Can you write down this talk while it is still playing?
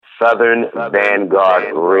Southern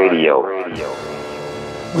Vanguard Radio.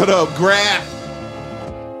 What up, Grab?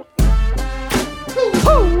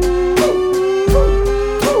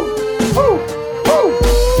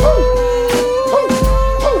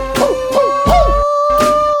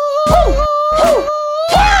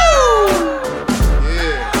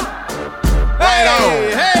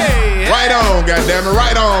 Goddammit,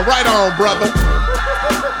 right on, brother.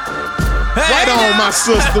 Right on, my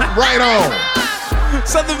sister. Right on.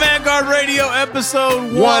 Southern Vanguard Radio,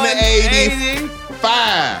 episode 185.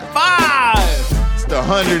 It's the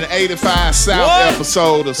 185 South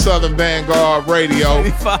episode of Southern Vanguard Radio.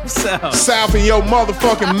 85 South. South in your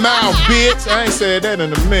motherfucking mouth, bitch. I ain't said that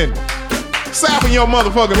in a minute. South in your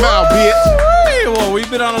motherfucking mouth, bitch. Well, we've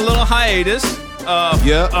been on a little hiatus. On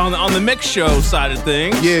the mix show side of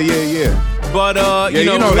things. Yeah. But,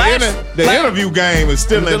 the interview game is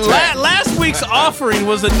still intact. Last week's offering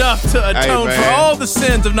was enough to atone for all the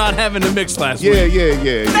sins of not having a mix last week.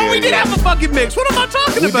 Yeah. No, we did have a fucking mix. What am I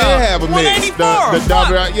talking about? We did have a mix. 184. The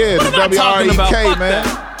WREK, man.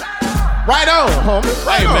 Right on, homie.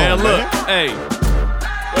 Right on, man. Look,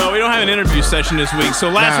 well, we don't have an interview session this week, so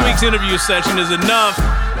last week's interview session is enough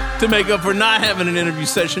to make up for not having an interview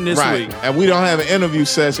session this week. And we don't have an interview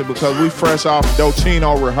session because we fresh off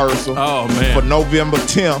Docino rehearsal. Oh, man. For November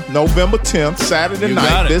 10th, Saturday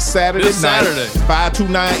night. This Saturday night.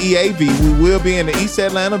 529 EAV. We will be in the East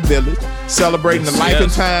Atlanta Village celebrating the life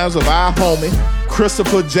and times of our homie,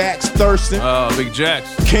 Christopher Jax Thurston. Oh, Big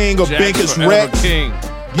Jax. King of Binkus Rex. King.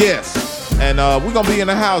 Yes. And we're going to be in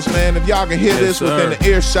the house, man. If y'all can hear this within the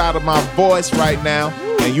earshot of my voice right now,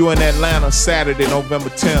 and you in Atlanta Saturday, November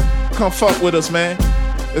 10th, come fuck with us, man.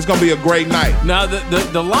 It's going to be a great night. Now, the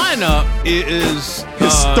lineup is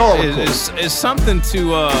historical. Is something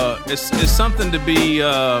to is something to be you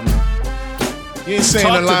ain't seen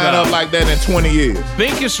a lineup like that in 20 years.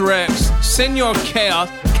 Binkus Rex, Senor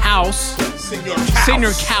Kaus,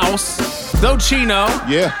 Docino,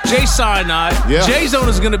 Jay Cyanide, J-Zone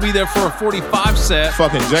is going to be there for a 45 set.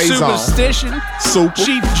 Fucking J-Zone. Superstition,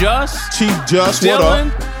 Chief Just, Dylan,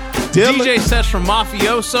 what up? DJ sets from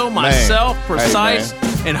Mafioso, myself, Precise,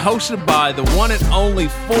 and hosted by the one and only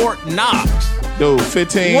Fort Knox. Dude,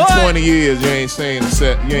 20 years you ain't seen a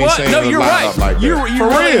set. You ain't seen a lineup like that. You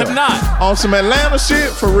really have not. On some Atlanta shit,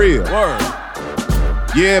 for real. Word.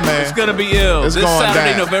 Yeah, man. It's gonna be ill. It's this going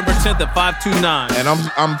Saturday, down. November 10th at 529. And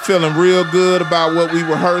I'm feeling real good about what we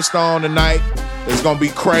rehearsed on tonight. It's gonna be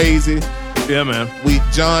crazy. Yeah, man.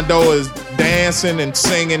 John Doe is dancing and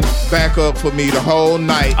singing back up for me the whole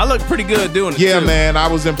night. I look pretty good doing it. Yeah, too. man. I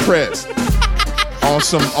was impressed. on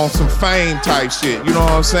some fame type shit. You know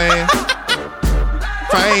what I'm saying?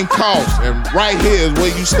 Fame costs, and right here is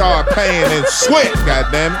where you start paying in sweat,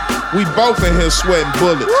 goddammit. We both in here sweating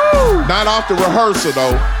bullets. Woo! Not off the rehearsal,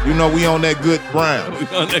 though. You know we on that good brown. We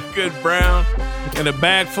on that good brown and a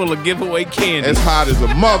bag full of giveaway candy. It's hot as a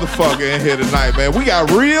motherfucker in here tonight, man. We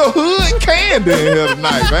got real hood candy in here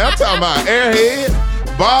tonight, man. I'm talking about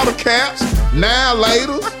Airhead, bottle caps, Now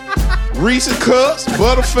Laters, Reese's Cups,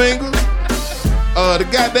 Butterfingers, the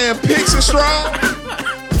goddamn Pixie straw.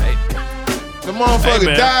 The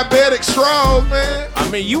motherfucking diabetic straws, man. I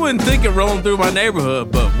mean, you wouldn't think it rolling through my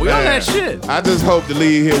neighborhood, but we on that shit. I just hope to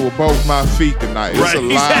leave here with both my feet tonight. It's a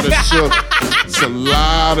lot of sugar. It's a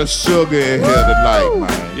lot of sugar in here tonight,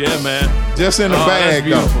 man. Yeah, man. Just in the bag,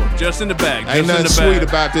 though. Just in the bag. Ain't nothing sweet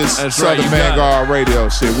about this Southern Vanguard Radio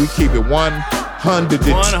shit. We keep it 100.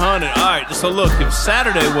 100. All right. So look, if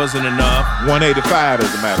Saturday wasn't enough, 185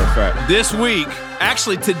 as a matter of fact. This week,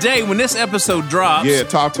 actually today, when this episode drops,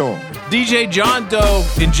 talk to him. DJ John Doe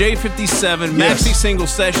and J57 Maxi Single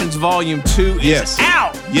Sessions Volume 2 is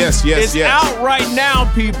out. Yes. It's out right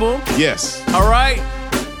now, people. Yes. All right.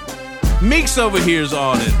 Meeks over here is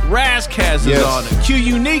on it. Razkaz is on it. Q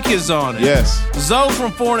Unique is on it. Yes. Zoe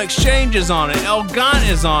from Foreign Exchange is on it. El Gant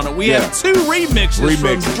is on it. We have 2 remixes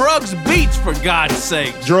from Drugs Beats, for God's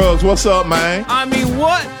sake. Drugs, what's up, man? I mean,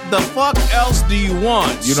 what the fuck else do you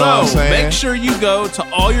want? You know what I'm saying? Make sure you go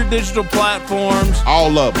to all your digital platforms.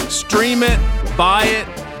 All of them. Stream it, buy it,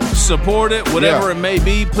 support it, whatever it may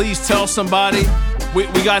be. Please tell somebody.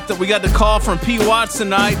 We got the call from P. Watts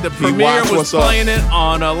tonight. The premiere was playing it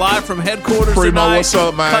on live from headquarters Primo, tonight. what's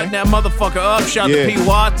up, man? Cutting that motherfucker up. Shout to P.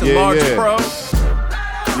 Watts and Large Pro.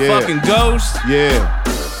 Fucking Ghost. Yeah.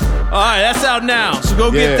 All right, that's out now. So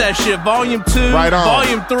go get that shit. Volume 2. Right on.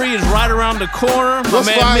 Volume 3 is right around the corner. What's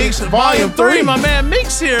Volume 3? My man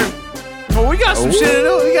Meeks here. Well, we got some shit to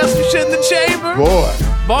do. We got some shit in the chamber. Boy.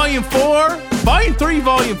 Volume 4. Volume 3,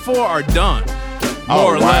 Volume 4 are done.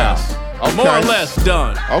 More or less. Okay. More or less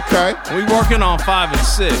done. Okay. We working on 5 and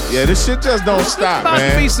 6. Yeah, this shit just don't stop, about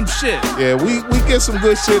man. To be some shit. Yeah, we get some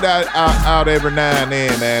good shit out every now and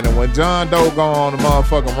then, man. And when John Doe go on the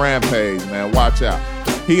motherfucking rampage, man, watch out.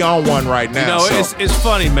 He on one right now. You know, it's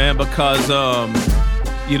funny, man, because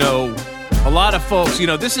you know, a lot of folks, you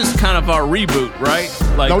know, this is kind of our reboot, right?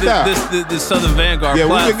 Like no doubt. This Southern Vanguard platform. Yeah,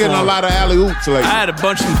 we've been getting a lot of alley-oops lately. I had a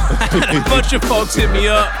bunch of folks hit me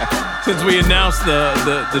up since we announced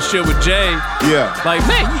the shit with Jay. Yeah. Like,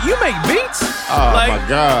 man, you make beats? Oh, like, my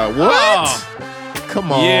God. What? Oh.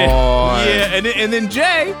 Come on. Yeah, and then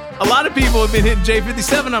Jay, a lot of people have been hitting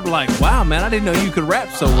J57. I'm like, wow, man, I didn't know you could rap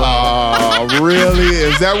so well. Oh, really?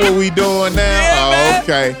 Is that what we doing now? Yeah, man.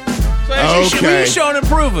 Okay. So we showing and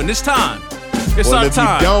proving. It's time. It's our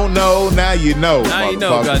time. If you don't know, now you know. Now you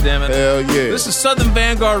know, goddammit. Hell yeah. This is Southern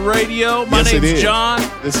Vanguard Radio. My name's John.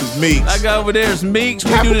 This is Meeks. That guy over there is Meeks.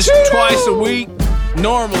 We do this twice a week,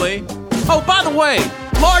 normally. Oh, by the way,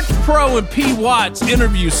 Large Pro and P. Watts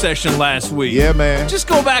interview session last week. Yeah, man. Just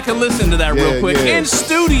go back and listen to that real quick. Yeah. In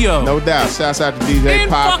studio. No doubt. Shouts out to DJ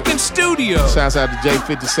Pop. In fucking studio. Shouts out to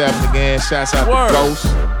J57 again. Shouts out to Ghost.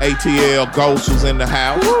 ATL Ghost was in the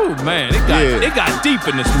house. Ooh, man. It got deep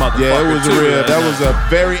in this motherfucker. Yeah, it was too, real. Man. That was a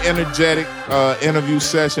very energetic interview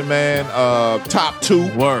session, man. Top 2.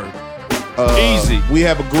 Word. Easy. We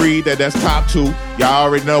have agreed that that's top 2. Y'all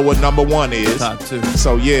already know what number 1 is. Top 2.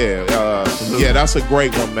 So yeah, that's a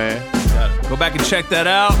great one, man. Go back and check that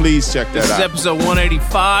out. Please check that out. This is episode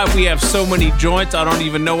 185. We have so many joints, I don't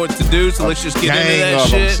even know what to do. So let's just get into that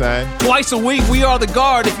shit. Twice a week, we are the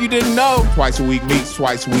guard. If you didn't know, twice a week Meeks,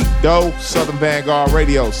 twice a week Doe. Southern Vanguard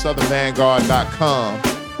Radio, southernvanguard.com.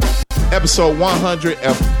 Episode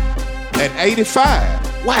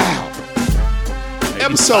 185. Wow.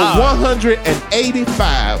 Episode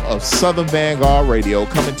 185 of Southern Vanguard Radio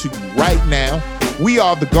coming to you right now. We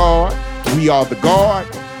are the guard. We are the guard.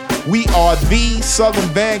 We are the Southern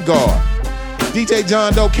Vanguard. DJ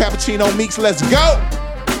John Doe, Cappuccino Meeks, let's go.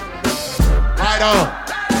 Right on.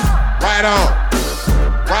 Right on.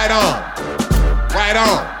 Right on. Right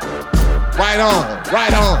on. Right on.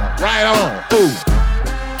 Right on. Right on. Ooh.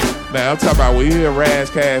 Man, I'm talking about when you hear Raz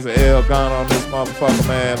Cass and L Gun on this motherfucker,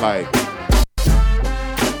 man, like,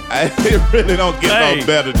 it really don't get no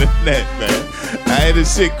better than that, man. Hey,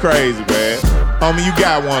 this shit crazy, man. Homie, you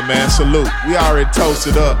got one, man. Salute. We already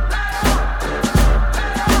toasted up.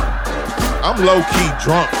 I'm low-key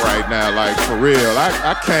drunk right now, like, for real.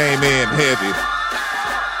 I came in heavy.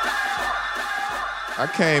 I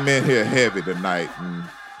came in here heavy tonight, and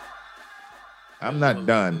I'm not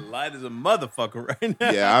done. Light as a motherfucker right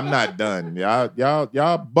now. Yeah, I'm not done.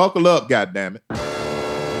 Y'all buckle up, goddammit.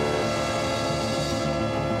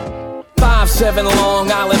 5'7"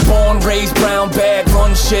 Long Island, born, raised, brown bag,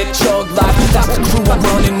 run shit, chug life, that's the crew I'm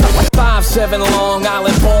running with. 5'7" Long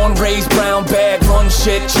Island, born, raised, brown bag, run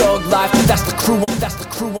shit, chug life, that's the crew, that's the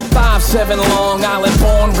crew. 5'7" Long Island,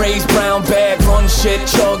 born, raised, brown bag, run shit,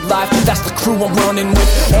 chug life, that's the crew I'm running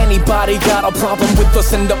with. Anybody got a problem with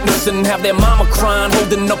us, end up missing, have their mama crying,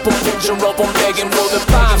 holding up a picture of them begging for the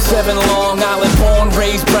 5'7" Long Island, born,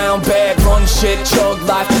 raised, brown bag, run shit, chug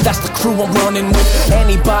life, that's the crew I'm running with.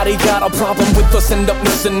 Anybody got a problem with us, end up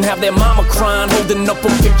missing, have their mama crying, holding up a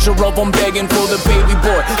picture of them begging for the baby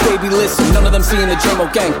boy. Baby, listen, none of them seeing the JMO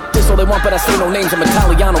gang. This all they want, but I say no names. I'm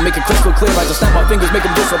Italiano, make it crystal clear. I just snap my fingers, make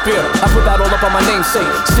them disappear. I put that all up on my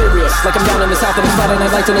namesake. Serious, like I'm down in the south and it's Friday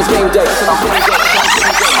night lights and it's game day.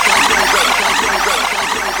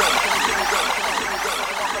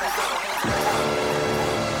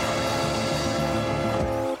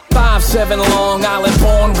 5'7" Long Island,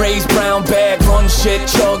 born, raised, brown bag, run shit,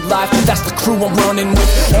 chug life, that's the crew I'm running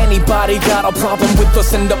with. Anybody got a problem with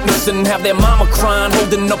us, end up missing, have their mama crying,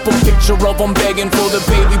 holding up a picture of them begging for the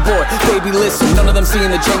baby boy. Baby, listen, none of them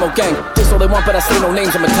seeing the JMO gang. This all they want, but I say no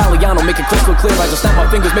names. I'm Italiano, make it crystal clear. I just snap my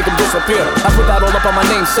fingers, make them disappear. I put that all up on my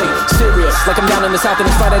namesake. Serious, like I'm down in the south and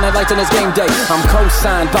it's Friday night lights and it's game day. I'm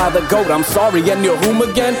co-signed by the GOAT, I'm sorry, and you're whom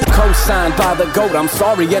again? Co-signed by the GOAT, I'm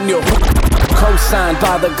sorry, and you're whom? Co-signed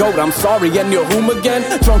by the GOAT, I'm sorry, and you're whom again?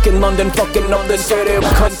 Drunk in London, fucking up the city.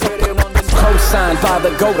 Co-signed by the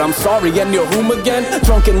GOAT, I'm sorry, and you're whom again?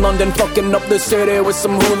 Drunk in London, fucking up the city with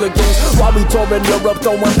some hooligans. While we touring Europe,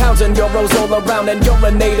 throwing pounds and euros all around and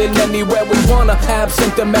urinating anywhere we wanna.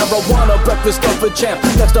 Absinthe and marijuana, breakfast of a champ.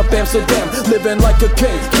 Next up Amsterdam, living like a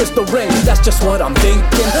king. Kiss the ring, that's just what I'm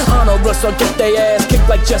thinking. Honor us or get they ass kicked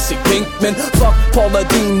like Jesse Pinkman. Fuck Paula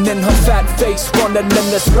Deen and her fat face, running in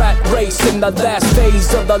this rat race in the last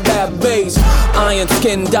phase of the lab maze. Iron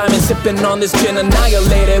skin, diamond sipping on this gin,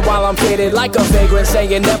 annihilated while I'm faded like a vagrant,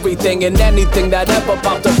 saying everything and anything that ever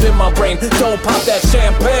popped up in my brain. Don't pop that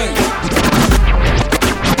champagne.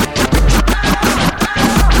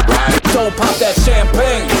 Don't pop that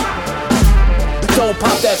champagne. Don't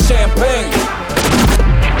pop that champagne.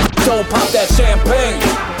 Don't pop that champagne.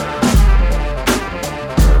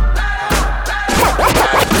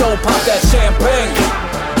 Don't pop that champagne.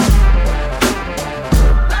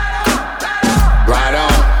 Right on.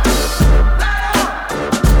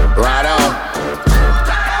 Right on.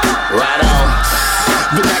 Right on.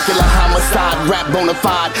 Vernacular homicide, rap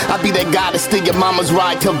bonafide. I be that guy that steal your mama's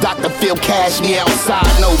ride till Dr. Phil cash me outside.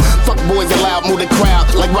 No, fuck boys allowed, move the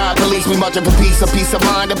crowd. Like Ryan Police, we marching for peace. A piece of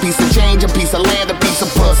mind, a piece of change, a piece of land, a piece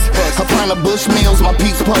of puss. A pint of Bush Mills, my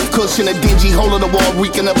peach puff cushion, a dingy hole in the wall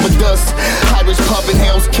reeking up with dust. Irish pub in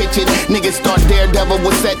Hell's Kitchen. Niggas start Daredevil,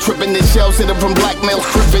 what's that tripping? The shells hit from blackmail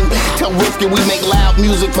stripping. Tell Rifkin we make loud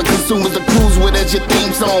music for consumers to cruise with as your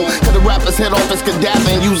theme song. Cause the rappers head off as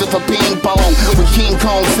cadaver and use it for ping pong. With King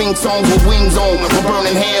Kong sing songs with wings on. We're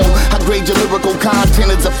burning hell. I grade your lyrical content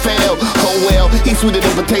as a fail. Oh well, he's sweeter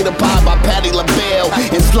than potato pie by Patti LaBelle.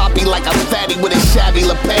 And sloppy like a fatty with a shabby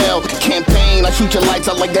lapel. Campaign, I shoot your lights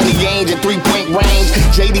out like Danny Ainge at 3-point range.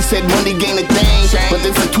 JD said money gain a thing, but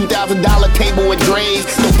this a $2,000 table with Dre's.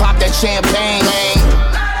 So pop that champagne, man.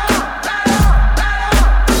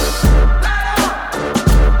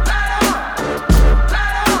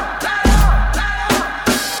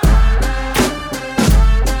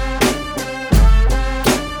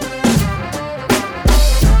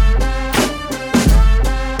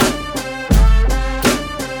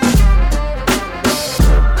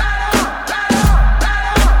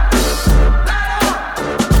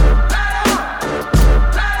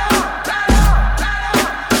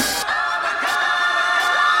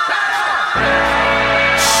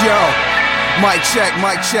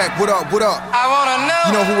 Mic check, what up? I wanna know.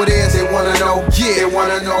 You know who it is, they wanna know. Yeah, they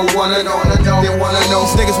wanna know. They wanna know.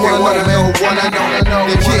 These niggas wanna know, man. They wanna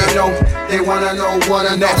know. They wanna know.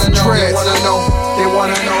 That's the dreads. They wanna know. They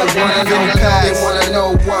wanna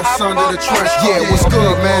know what's under the trench. Yeah, what's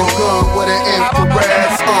good, man? Good with an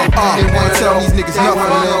infrared. They wanna tell these niggas nothing,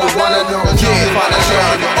 man. Yeah, find a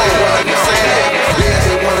job. Yeah,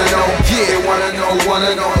 they wanna know. Yeah, they wanna know. They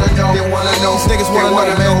wanna know. These niggas wanna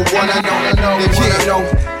know, man.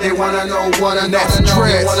 They wanna know. They wanna know. That's the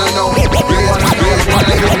dreads. They wanna know. They wanna know.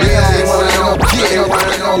 They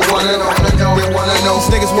wanna know. They wanna know. These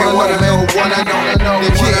niggas wanna know, man.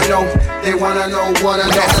 They wanna know.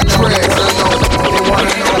 That's the dreads. They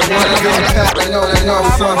wanna know. They know.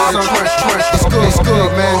 Son, it's good,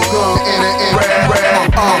 man.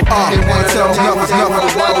 They wanna tell me nothing.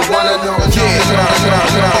 Wanna know.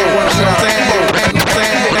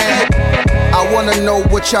 I wanna know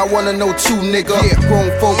what y'all wanna know too, nigga.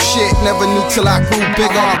 Grown folk shit, never knew till I grew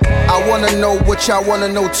bigger. I wanna know what y'all wanna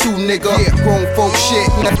know too, nigga. Grown folk shit,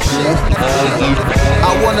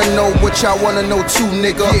 I wanna know what y'all wanna know too,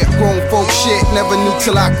 nigga. Grown folk shit, never knew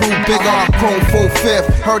till I grew bigger. Grown folk fifth,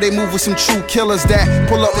 heard they move with some true killers that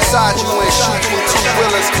pull up beside you and shoot with two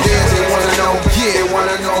willers. Yeah, they wanna know, they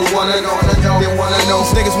wanna know. They wanna know,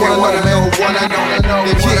 niggas wanna know, man.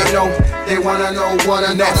 They wanna know,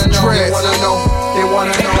 that's the dreads. They wanna know, yeah, they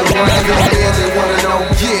wanna know,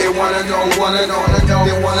 yeah, they wanna know, they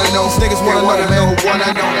wanna know, niggas wanna know, man.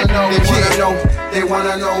 They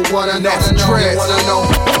wanna know, that's the dreads. They wanna know,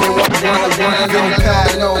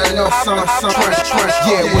 some trench,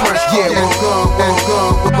 yeah,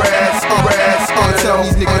 gun, with brass, tell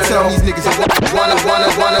these niggas,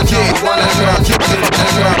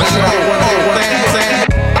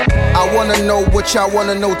 I wanna know what y'all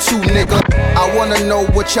wanna know too, nigga. I wanna know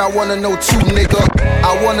what y'all wanna know too, nigga.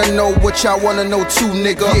 I wanna know what y'all wanna know too,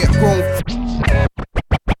 nigga.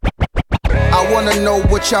 I wanna know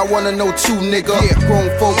what y'all wanna know too, nigga. Grown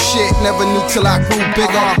folk shit, never knew till I grew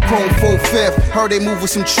bigger. Grown folk fifth, heard they move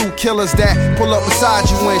with some true killers that pull up beside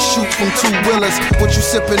you and shoot from two willers. What you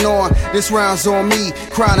sippin' on? This round's on me.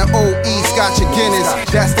 Crown of OE, Scotch and Guinness.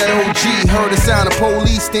 That's that OG. Heard the sound of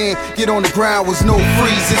police, then get on the ground was no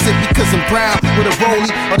freeze. Is it because I'm brown with a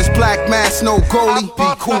rollie or this black mask, no goalie? Be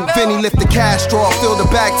cool, Vinny lift the cash draw, fill the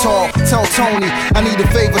bag tall. Tell Tony I need a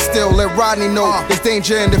favor still. Let Rodney know there's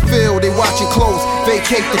danger in the field. They watching close,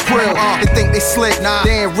 vacate the grill. They think they slick,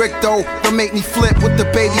 they ain't Rick though. Don't make me flip with the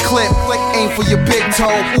baby clip. Aim for your big toe.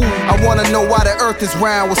 Ooh, I wanna know why the earth is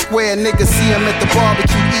round. With square niggas see him at the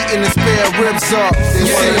barbecue eating his spare ribs up. They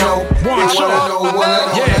wanna know, they wanna know,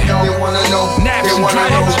 they wanna know, they wanna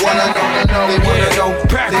know, they wanna know, they wanna know,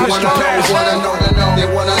 they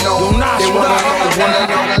wanna know, they wanna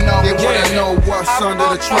know, they wanna know what's under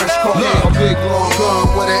the trench coat. A big long gun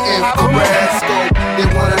with an infrared scope. They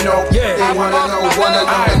wanna know. Yeah. They wanna know. Wanna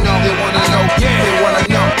know. They wanna know. Yeah. They wanna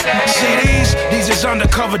know. See these is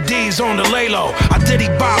undercover D's on the lay low. I diddy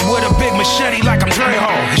bob with a big machete like I'm Trejo.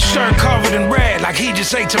 His shirt covered in red like he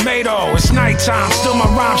just ate tomato. It's nighttime, still my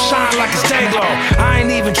rhyme shine like it's day glow. I ain't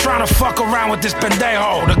even trying to fuck around with this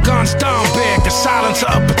pendejo. The gun's dumb big, the silence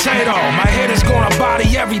of a potato. My head is gonna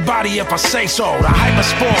body everybody if I say so. The hyper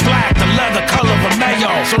sport black, the leather color of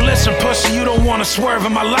mayo. So listen, pussy, you don't wanna swerve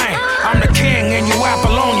in my lane. I'm the king and you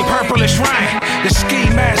Apollon, you purplish rain. The ski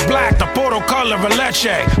mask black, the portal color of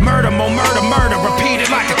leche. Murder, more murder, murder, repeat it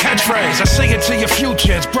like a catchphrase. I see it to your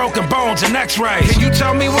future, it's broken bones and x-rays. Can you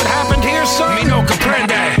tell me what happened here, son? Me no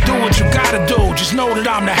comprende. Do what you gotta do, just know that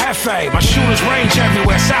I'm the jefe. My shooters range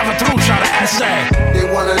everywhere, Salvatore try to essay. They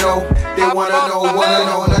wanna know, they wanna know, wanna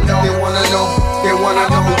know, they wanna know, they wanna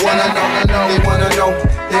know, wanna know, they wanna know,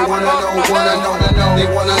 they wanna know, wanna know, they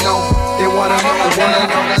wanna know, they wanna know, wanna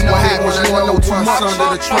know. What happens when you know too much under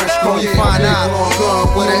the trench coat? You find out long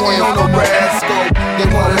gun with an M on the brass scope. They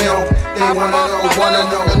wanna know, they wanna know, wanna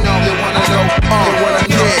know, they wanna know, they wanna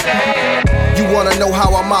know. You wanna know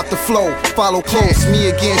how I'm out the flow? Follow close, me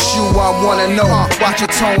against you, I wanna know. Watch your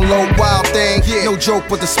tone low, wild thing. No joke,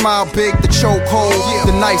 but the smile big, the choke hold.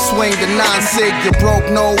 The knife swing, the 9-sig, your broke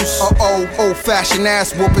nose. Old fashioned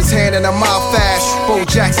ass whoop his hand in a mouth fast. Bo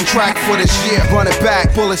Jackson track for this year. Run it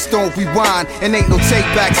back, bullets don't rewind. And ain't no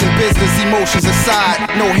takebacks in business, emotions aside.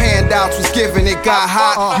 No handouts was given, it got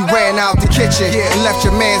hot. You ran out the kitchen and left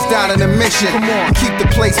your mans down in a mission. You keep the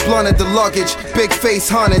place blunted, the luggage, big face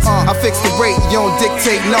hundreds. I fix the rate, you don't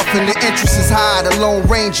dictate nothing. The interest is high, the Lone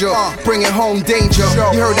Ranger, bringing home danger.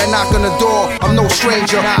 You heard that knock on the door, I'm no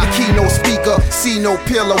stranger. The key no speaker, see no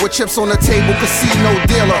pillar. With chips on the table, casino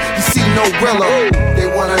dealer. You see no Rilla. They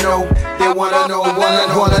wanna know, they wanna know, wanna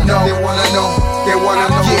know, they wanna know, they wanna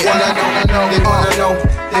know, wanna know, they wanna know,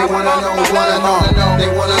 they wanna know, wanna know, they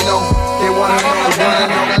wanna know, they wanna know,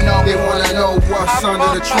 wanna know, they wanna know what's under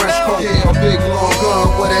the trench coat. A big long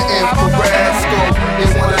gun with an infrared scope. They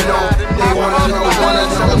wanna know, they wanna know, wanna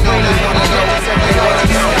know, they wanna know, they wanna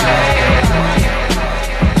know.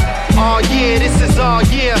 Oh yeah, this is all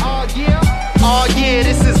year. Oh yeah,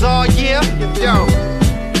 this is all year. Yo.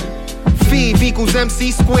 Phi equals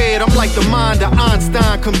MC squared. I'm like the mind of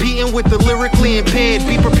Einstein, competing with the lyrically impaired.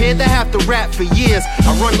 Be prepared to have to rap for years.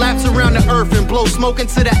 I run laps around the earth and blow smoke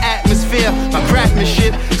into the atmosphere. My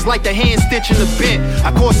craftsmanship is like the hand stitching the bent.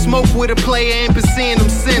 I caught smoke with a player, ain't been seeing him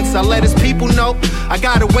since. I let his people know I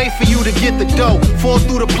gotta wait for you to get the dough. Fall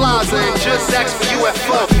through the plaza and just ask for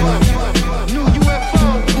UFO. New UFO.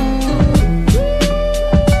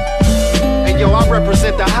 Yo, I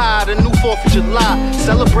represent the high, the new 4th of July.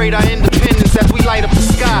 Celebrate our independence as we light up the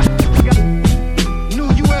sky. New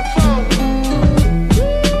UFO.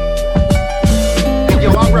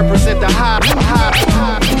 Yo, I represent the high.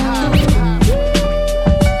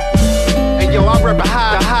 And yo, I rep the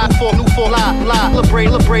high, new 4 lie.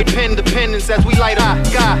 Celebrate independence as we light up the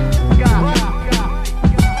sky.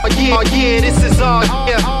 Oh yeah, this is all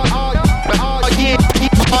yeah.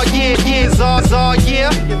 Oh yeah, it's all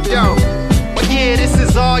yeah. Yo. Yeah, this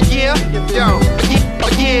is all year, yo. Oh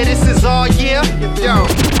yeah, this is all year, yo.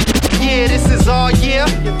 Yeah, this is all year,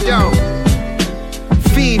 yo.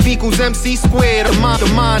 Phi equals MC squared. The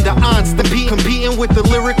mind of Einstein, competing with the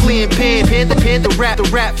lyrically impaired. Prepared to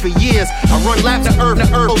rap for years. I run laps to earth,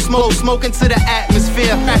 smoke into the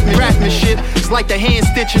atmosphere. Craftsmanship, it's like the hand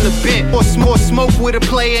stitching the bent. Or more smoke with a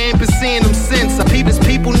player, ain't been seeing them since.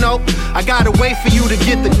 People know I gotta wait for you to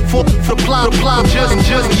get the for plow.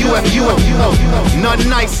 Just UFO. None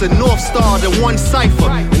nicer, North Star, the one cipher.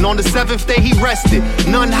 And on the 7th day he rested,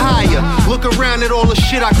 none higher. Look around at all the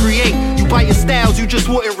shit I create. You biting styles, you just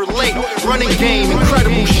wouldn't relate. Running game,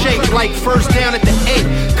 incredible shape, like first down at the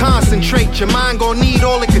 8. Concentrate, your mind gon' need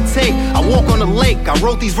all it could take. I walk on the lake, I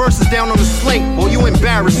wrote these verses down on the slate. Boy, you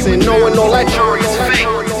embarrassing, knowing all that jury is fake.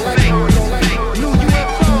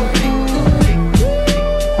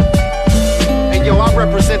 And yo, I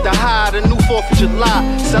represent the high, the new 4th of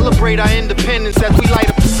July. Celebrate our independence as we light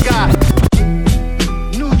up the sky.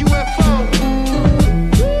 New UFO.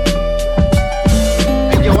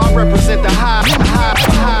 And yo, I represent the high.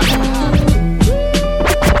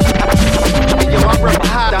 Yo, I rep the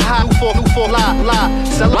high, new 4 lie.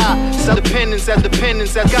 Celebrate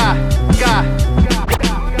independence as God.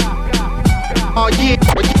 Oh yeah,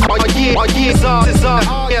 it's all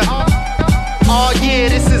yeah. Oh yeah,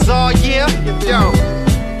 this is all year, yo.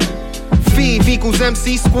 Phi equals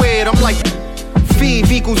MC squared. I'm like Phi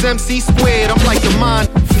equals MC squared. I'm like the mind.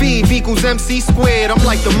 Phi equals MC squared. I'm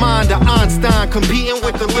like the mind of Einstein, competing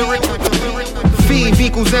with the lyric. V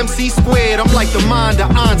equals MC squared. I'm like the mind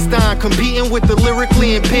of Einstein, competing with the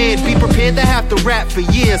lyrically impaired. Be prepared to have to rap for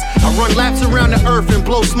years. I run laps around the earth and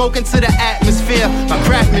blow smoke into the atmosphere. My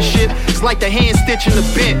craftsmanship is like the hand stitching the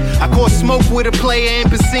bent. I caught smoke with a player, ain't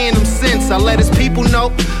been seeing him since. I let his people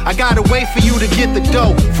know I gotta wait for you to get the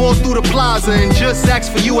dough. Fall through the plaza and just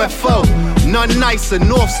ask for UFO. None nicer,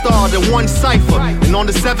 North Star than one cipher. And on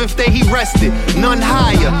the 7th day he rested, none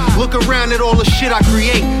higher. Look around at all the shit I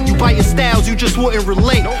create. You biting styles you just wouldn't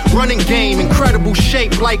relate. Running game, incredible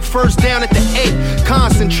shape, like first down at the 8.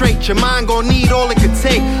 Concentrate, your mind gon' need all it could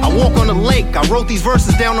take. I walk on the lake, I wrote these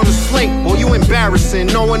verses down on the slate. Boy, you embarrassing,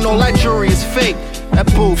 knowing all that jewelry is fake. That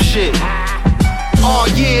bullshit. Oh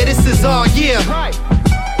yeah, this is all year.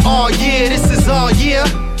 Oh yeah, this is all year.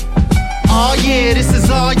 Oh yeah, this is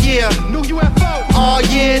all year. New UFO. Oh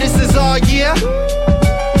yeah, this is all year.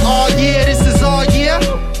 Oh yeah, this is all year.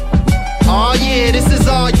 Oh yeah, this is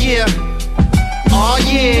all year. Oh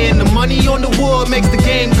yeah, and the money on the wood makes the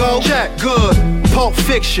game go. Check, good. Pulp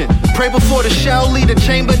Fiction. Pray before the shell, lead the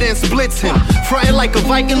chamber, then splits him. Frontin' like a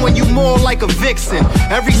Viking when you more like a vixen.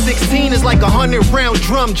 Every 16 is like 100-round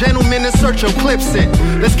drum. Gentlemen in search of clips in.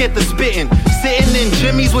 Let's get the spittin'. Sitting in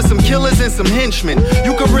Jimmy's with some killers and some henchmen.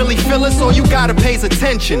 You can really feel us, all you gotta pay's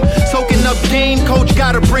attention. Soaking up game, coach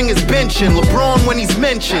gotta bring his bench in. LeBron when he's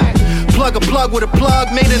mentioned. Plug a plug with a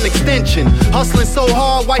plug, made an extension. Hustling so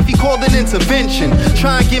hard, wifey called an intervention.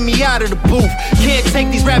 Try and get me out of the booth. Can't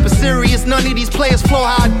take these rappers serious, none of these players flow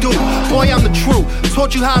how I do. Boy, I'm the truth.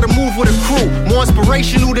 Taught you how to move with a crew. More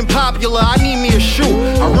inspirational than popular, I need me a shoe.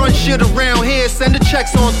 I run shit around here, send the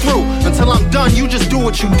checks on through. Until I'm done, you just do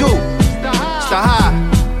what you do. It's the high.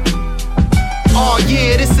 Oh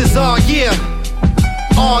yeah, this is all year.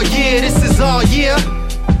 Oh yeah, this is all year.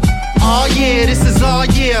 Oh yeah, this is all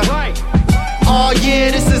year. Oh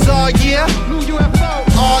yeah, this is all year.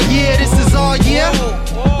 Oh yeah, this is all year.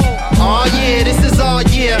 Oh yeah, this is all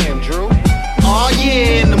year. Oh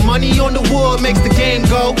yeah, and the money on the wood makes the game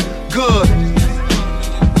go good.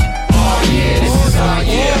 Oh yeah, this is all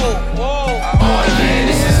year. Oh yeah,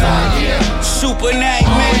 this is all year. Super Nag,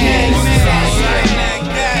 man.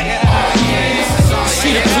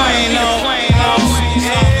 See the plane though.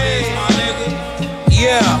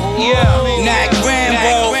 Yeah, Nag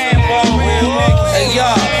Rambo. Hey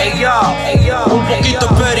yo, un poquito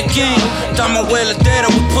Perkin. Estamos hueladera,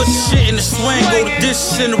 we put the shit in the swing. Go the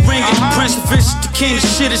distance in the ring, get the prince of vicious, the king.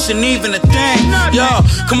 This shit isn't even a thing. Yo,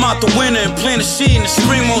 come out the winter and plant the shit in the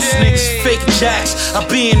spring. Most niggas fake jacks. I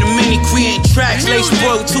be in the mini creating tracks. Lace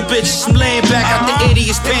boy with 2 bitches, I'm laying back out the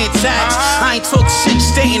idiots paying tax. I ain't talking shit,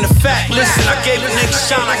 stating the fact. Listen, I gave a nigga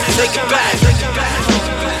shine, I can take it back.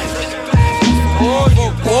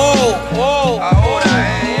 Whoa,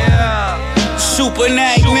 ahora Super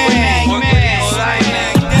Nag, man.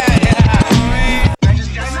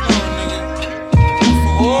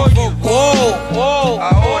 Whoa,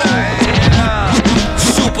 ahora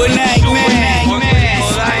Super Nag, man.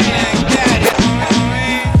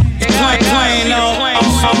 Playing on.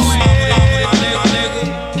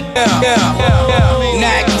 Yeah.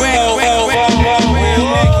 Nag Rambo.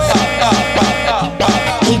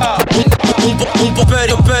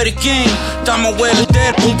 Perkin, estamos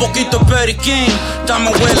hueladera, un poquito Perkin,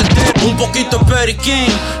 estamos hueladera, un poquito Perkin,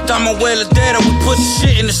 estamos hueladera, we put the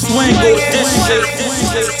shit in the swing, go the distance.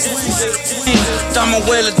 Estamos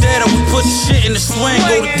hueladera, we put the shit in the swing,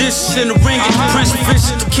 go the distance in the ring, get the prince of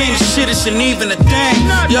vicious, the king, this shit isn't even a thing.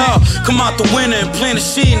 Yo, come out the winter and plant the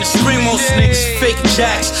shit in the spring, most niggas fake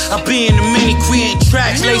jacks. I be in the mini creating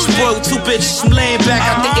tracks, lace boy with 2 bitches, I'm laying back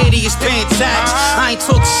out the idiots paying tax. I ain't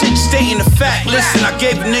talking shit, stating the fact. Listen, I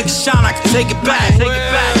gave a nigga shine, I can take it back.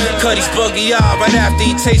 Cuddy's buggy eye right after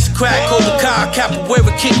he tastes the crack. Cobra Kai,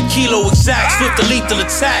 capoeira, kick a kilo exact. Swift the lethal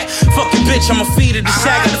attack. Fucking bitch, I'ma feed it the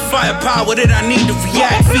sack. Got the firepower that I need to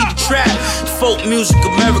react. Feed the trap. Folk music,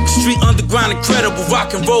 America Street Underground, incredible.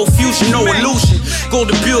 Rock and roll fusion, no illusion.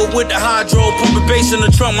 Golden Buick with the hydro, pumping bass in the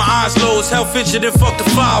trunk. My eyes low as hell, fidget and fuck the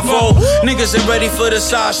 5-0. Niggas ain't ready for the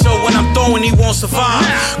side show. When I'm throwing, he won't survive.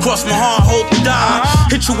 Cross my heart, hope to die.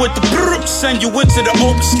 Hit you with the brrrr, send you into the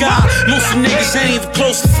open sky. Most of niggas ain't even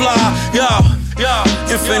close to fly. Yo,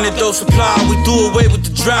 infinite dose supply. We do away with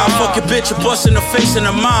the drought. Fuck your bitch, a bust in the face and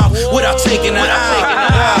a mouth without taking an eye.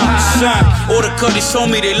 Son, all the cuddies told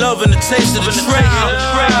me they loving the taste of the tray.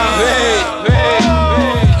 Hey,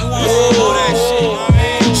 whoa,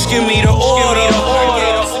 just give me the order.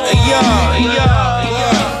 Hey, yo,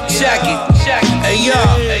 check it. Hey, yo,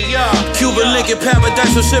 Cuban Lincoln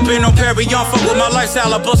paradise, so sipping on Perignon. Fuck with my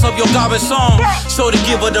lifestyle, I bust up your garbage song. So to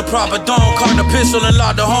give her the proper dome, caught the pistol and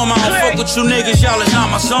locked the home. I don't fuck with you niggas, y'all is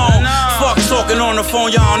not my song. Fuck talking on the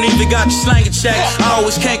phone, y'all don't even got your slang check. I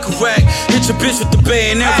always can't correct. Hit your bitch with the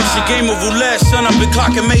bayonet, it's a game of roulette. Son, I've been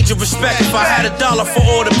clocking major respect. If I had $1 for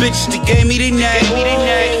all the bitches that gave me their neck,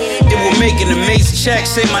 they were making amazing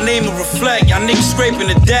checks. Say my name and reflect. Y'all niggas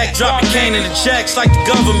scraping the deck, dropping cane in the checks like the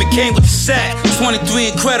government came with the sack.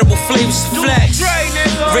 23 incredible flavors of flex.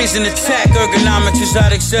 Raising the tech, ergonomics,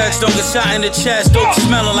 exotic sex. Don't get shot in the chest, dope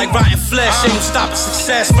smelling like rotten flesh. Ain't no stopping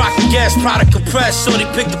success, rockin' gas, product compressed. So they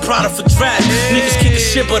pick the product for trash. Niggas kicking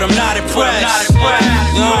shit, but I'm not impressed. You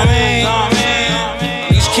know what I mean?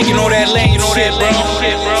 Niggas kicking all that lame shit, bro.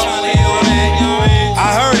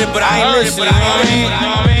 I heard it, but I ain't listening, you know what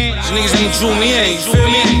I mean? These niggas ain't drew me in, you feel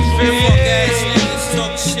me?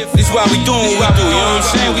 This is why we doing what we do, you know what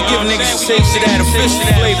I'm saying? We give niggas a taste of that official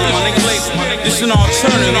flavor, my niggas. This is an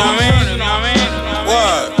alternative, you know what I mean?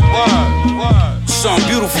 Word. Something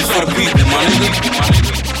beautiful for the people, my nigga.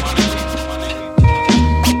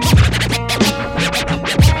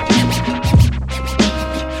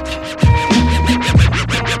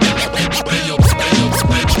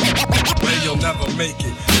 Make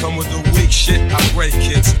it. Come with the weak shit, I break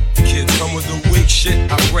kids. Kids come with the weak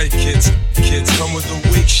shit, I break kids. Kids come with the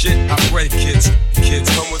weak shit, I break kids. Kids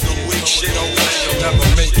come with the weak shit, you'll never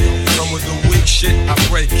make it. Come with the weak shit, I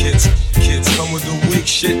break kids. Kids come with the weak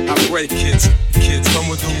shit, I break kids. Kids come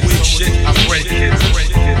with the weak shit, I break kids.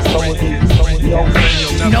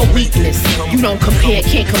 No weakness, you don't compare,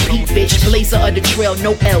 can't compete, bitch. Blazer of the trail,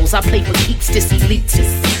 no L's. I play for keeps, this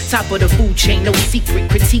elitist. Top of the food chain, no secret,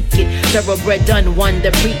 critique it. Thoroughbred done won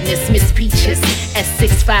the Preakness, Miss Peaches.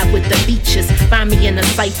 S65 with the features. Find me in a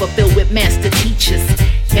cypher filled with master teachers.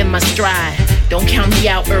 In my stride, don't count me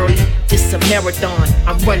out early. This a marathon,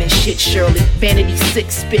 I'm running shit, Shirley. Vanity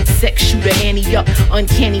 6, spit sex, shooter Annie up.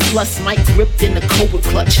 Uncanny plus, mic gripped in the cobra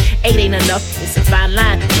clutch. 8 ain't enough, it's a fine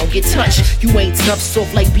line, don't get touched. You ain't tough,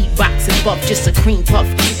 soft like beatbox and buff, just a cream puff.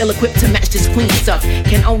 Ill-equipped to match this queen stuff.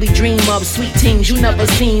 Can only dream of sweet things you never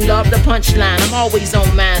seen. Love the punchline, I'm always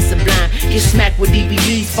on mine sublime. Get smacked with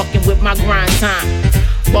DVDs, fucking with my grind time.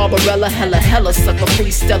 Barbarella, hella, sucker free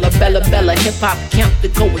Stella, Bella, hip-hop camp to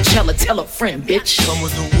Coachella, tell a friend, bitch. Come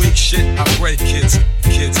with the weak shit, I break kids.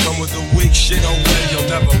 Kids come with the weak shit, no way you'll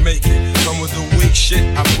never make it. Come with the weak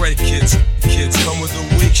shit, I break kids. Kids come with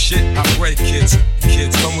the weak shit, I break kids.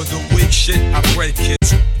 Kids come with the weak shit, I break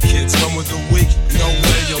kids. Kids come with the weak, no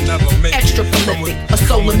way you'll never make it. Extra prolific, a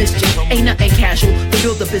soul of mischief, ain't nothing casual. The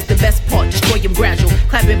build-up is the best part, destroy him gradual.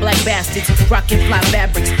 Clapping black bastards, rocking fly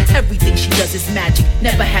fabrics. Everything she does is magic,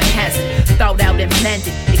 never haphazard. Thought out and planned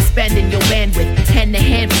it, expanding your bandwidth.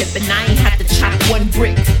 Hand-to-hand flipping, I ain't have to chop one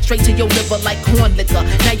brick. Straight to your liver like corn liquor.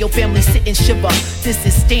 Now your family sit and shiver. This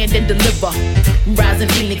is stand and deliver. Rising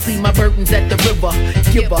Phoenix, leave my burdens at the river.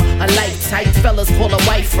 Give her a life type, fellas call her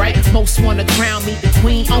wife, right? Most wanna crown me the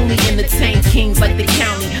queen, only entertain kings like the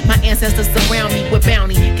county. My ancestors surround me with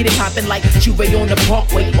bounty. Get it poppin' like Juve on the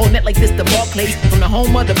Parkway. Or net like this, the Barclays. From the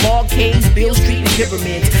home of the ball caves, Bill Street and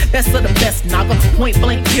pyramids. Best of the best, naga, point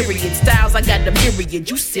blank period. Styles, I got the myriad,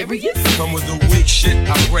 you serious? Come with the weak shit,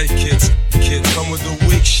 I break kids. Kids come with the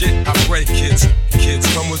weak shit, I break kids. Kids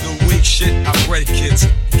come with the weak shit, I break kids.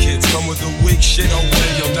 Kids come with the weak shit, no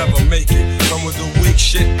way you'll never make it. Come with the weak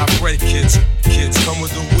shit, I break kids. Kids come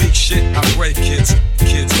with the weak shit, I break kids.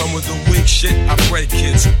 Kids come with the weak shit, I break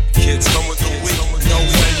kids. Kids come with the weak, no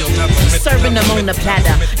way you'll never make it. Serving them on the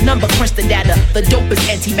platter, number crunch the data. The dope is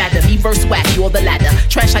antimatter, me verse whack, you're the ladder.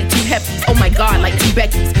 Trash like 2 hefties, oh my god, like 2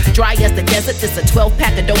 Beckys. Dry as the desert, this a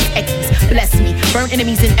 12-pack of those Eckies. Bless me, burn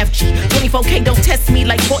enemies in FG. 24K, don't test me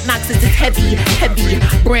like Fort Knox is heavy.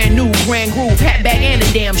 Brand new, grand groove, hat bag and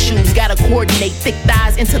the damn shoes. Gotta coordinate, thick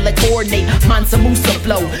thighs, intellect coordinate. Mansa Musa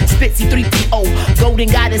flow, Spitzy 3PO. Golden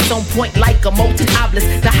goddess on point like a molten obelisk.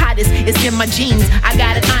 The hottest is in my jeans, I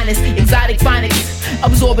got it honest. Exotic phonics,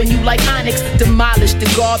 absorbing you like onyx. Demolish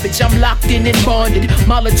the garbage, I'm locked in and bonded.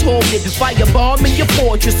 Molotov it, firebomb in your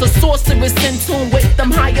fortress. A sorceress in tune with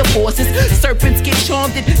them higher forces. Serpents get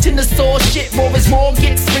charmed, dinosaur shit. Roars roar,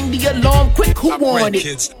 gets ring the alarm quick, who wanted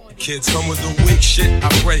it? Kids come with the weak shit, I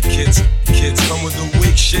break kids. Kids come with the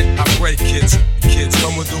weak shit, I break kids. Kids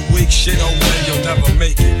come with the weak shit, no way you'll never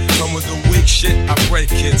make it. Come with the weak shit, I break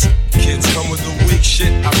kids. Kids come with the weak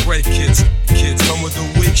shit, I break kids. Kids come with the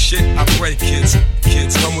weak shit, I break kids.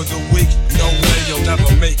 Kids come with the weak, no way you'll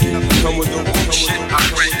never make it. Come with the weak shit, I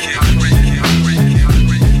break kids.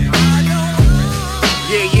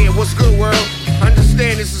 Yeah, what's good, world?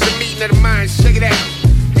 Understand this is a meeting of the minds, check it out.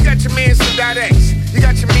 You got your man Sadat X, you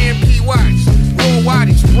got your man P. Watts, Roll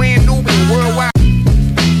Wattage, brand new,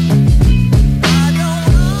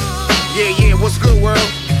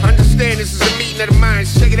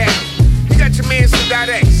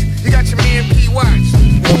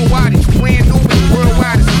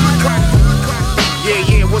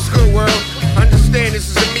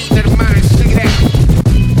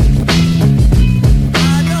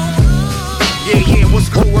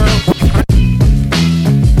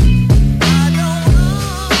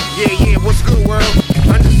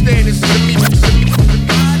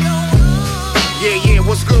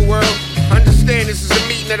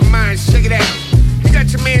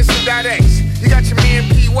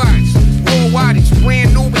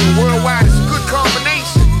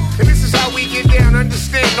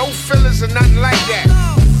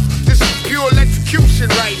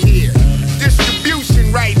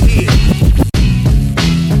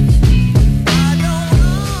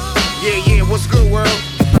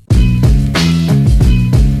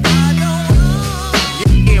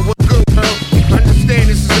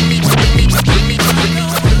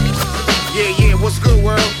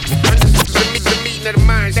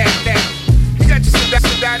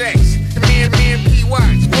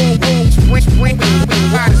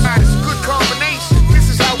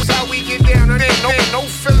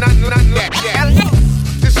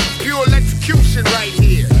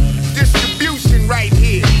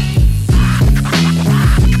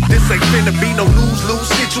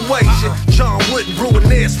 situation. John Wooden ruin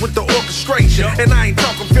this with the orchestration. And I ain't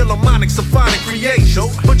talking Philharmonic symphonic creation,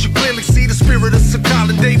 but you clearly see the spirit of Sir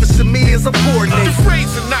Colin Davis and me as a coordinator. The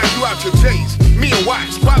phrase to knock you out your chase. Me and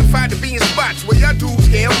Watts qualified to be in spots where y'all dudes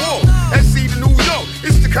can't walk. SC to New York,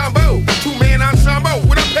 it's the combo. Two-man ensemble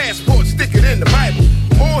with a passport, stick it in the Bible.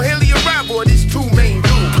 More Haley and Robo are these two main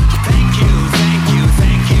dudes. Thank you.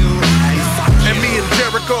 And me and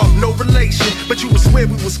Derek off, no relation, but you would swear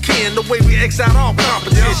we was kin the way we X out all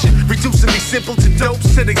competition. Reducing these simple to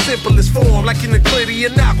dopes to their simplest form, like in the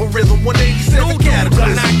Euclidean algorithm, 187 categories.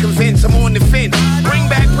 I'm not convinced, I'm on the fence. Bring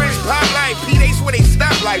back Prince Pop Life, P-Days where they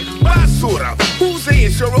stop like Basura. Who's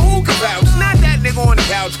saying sure who can vouch? Not that nigga on the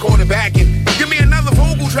couch quarterbacking. Give me another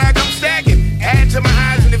vocal track, I'm stacking. Add to my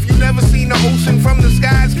highs, and if you never seen the ocean from the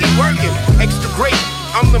skies, keep working. Extra great.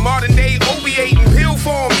 I'm the modern day opiate in pill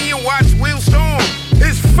form. Me and Watts will storm.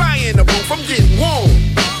 It's fire in the booth. I'm getting warm.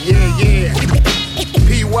 Yeah.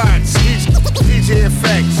 P. Watts, DJ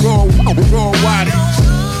Effects, Raw Wattage.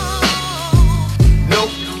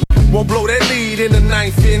 Nope. Won't blow that lead in the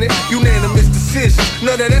ninth inning. Unanimous decision.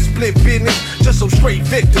 None of that split business. Just some straight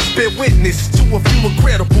victors. Bear witness to a few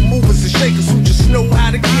incredible movers and shakers who just know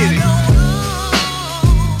how to get it.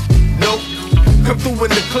 Nope. Come through in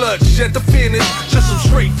the clutch at the finish. Just some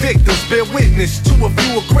straight victims. Bear witness to a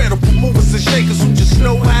few incredible movers and shakers who just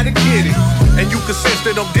know how to get it. And you can sense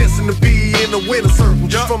that I'm destined to be in the winner circle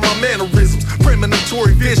just from my mannerisms.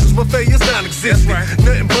 Premonitory visions, but failure's non-existent.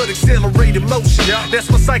 Nothing but accelerated motion. That's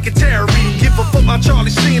my psychotherapy. Give a fuck about Charlie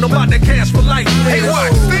Sheen. I'm about that cash for life. Hey,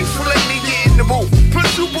 Watts, thanks for letting me get in the booth. Plus,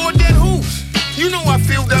 you bought that hoops. You know I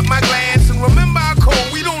filled up my glass. And remember our code,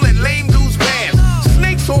 we don't let lame dudes pass.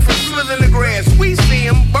 Snakes off and slither in the grass. We see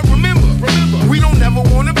him, but remember, we don't never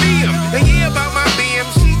wanna be him. And yeah, about my BM,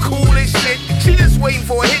 she cool as shit. She just waiting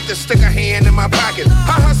for a hit to stick her hand in my pocket.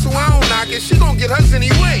 I hustle, I don't knock it. She gon' get hers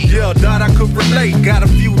anyway. Yeah, Dot, I could relate. Got a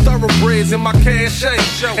few thoroughbreds in my cache,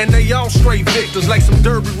 and they all straight victors like some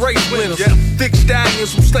derby race winners. Thick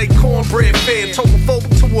stallions who stay cornbread fed,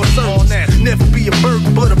 topophobic towards service. Never be a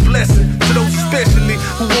burden, but a blessing to those especially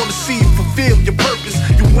who wanna see you fulfill your purpose.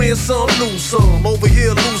 You win some, lose some. Over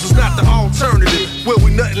here, losers not the alternative. Where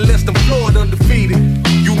we nothing less than Floyd undefeated,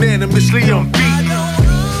 unanimously unbeaten.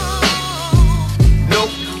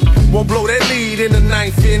 Nope, won't blow that lead in the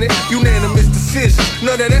ninth inning. Unanimous decision,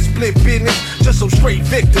 none of that split business. Just some straight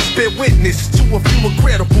victors. Bear witness to a few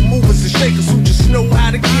incredible movers and shakers who just know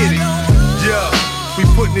how to get it. Yeah, we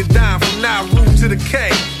putting it down from Nauru to the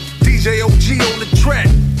K. DJ OG on the track.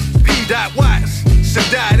 P. Watts,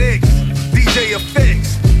 Sadat X, DJ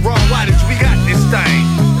Effects, Raw Wattage, we got this thing.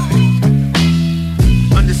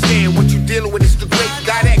 Understand what you dealing with is the great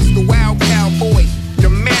God X, the wild cowboy, the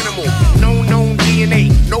manimal, no known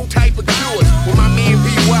DNA, no type of cures. With my man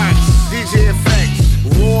P. Watts, DJ Effects,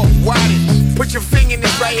 Raw Wattage. Put your finger in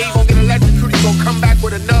this right here, you gon' get electrocuted, you gon' come back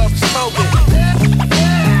with enough smoking.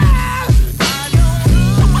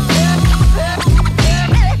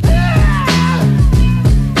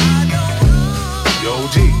 Yo,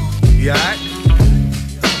 G, you alright?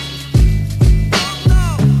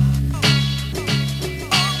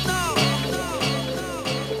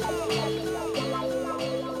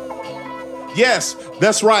 Yes,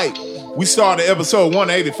 that's right. We started episode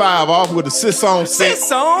 185 off with a Sisson set.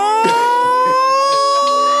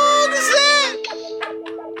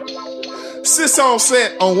 Sisson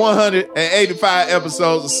set on 185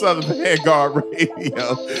 episodes of Southern Vanguard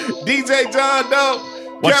Radio. DJ John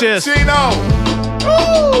Doe, Watch this. Cappuccino.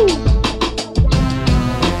 Woo!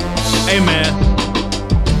 Hey, man.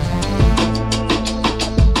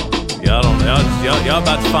 Y'all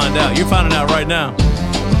about to find out. You're finding out right now.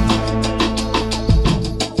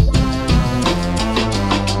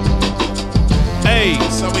 Hey,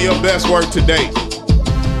 some of your best work to date.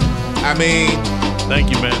 I mean,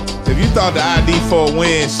 thank you, man. If you thought the ID for a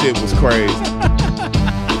win shit was crazy,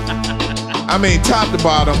 I mean, top to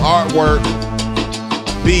bottom, artwork,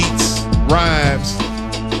 beats, rhymes,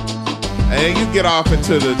 and then you get off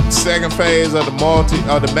into the second phase of the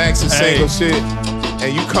maxi single shit,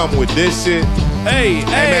 and you come with this shit. Hey,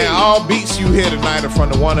 man, all beats you hear tonight are from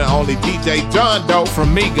the one and only DJ John Doe.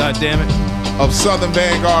 From me, goddammit. Of Southern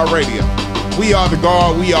Vanguard Radio. We are the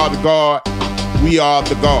guard, we are the guard, we are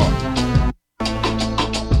the guard.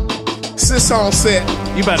 Sis on set.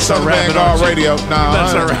 You better start rapping, Vanguard Radio. Nah,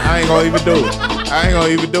 I ain't gonna even do it. I ain't gonna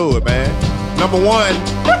even do it, man. Number one,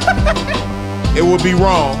 it would be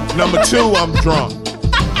wrong. Number two, I'm drunk.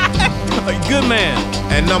 Good man.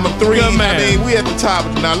 And number three, I mean, we at the top.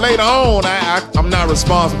 Now later on, I'm not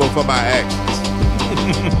responsible for my actions.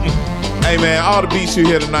 Hey, man, all the beats you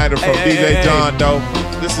hear tonight are from DJ John Doe.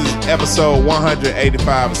 This is episode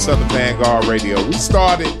 185 of Southern Vanguard Radio. We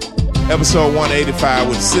started episode 185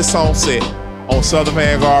 with Sis on Set on Southern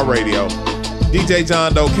Vanguard Radio. DJ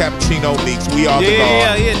John Doe, Cappuccino Meeks, we are the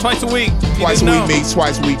guard. Yeah, twice a week. Twice a week Meeks,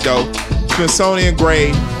 twice a week Doe. Smithsonian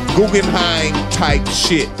grade, Guggenheim type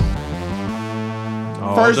shit.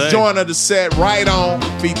 First joint of the set, Right On,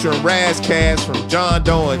 featuring Razzcast from John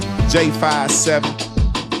Doe and J57.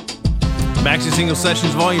 Maxi Single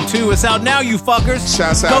Sessions Volume 2. It's out now, you fuckers.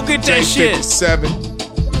 Shouts out Go get to that shit.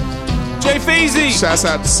 J57. Jay Feezy. Shouts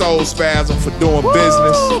out to Soul Spasm for doing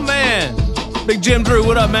business. Oh, man. Big Jim Drew,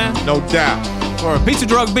 what up, man? No doubt. Or Pizza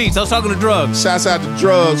Drug Beats. I was talking to Drugs. Shouts out to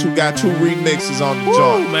Drugs, who got 2 remixes on the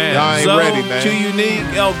joint. Man. Y'all ain't Zoe, ready, man. Q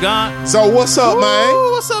Unique, El Gaunt. So what's up, man?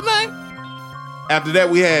 What's up, man? After that,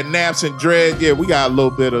 we had Naps and Dread. Yeah, we got a little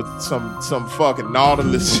bit of some fucking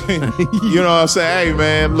Nautilus shit. You know what I'm saying? Hey,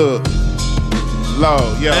 man, look.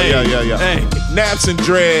 Low. Yeah. Hey. Naps and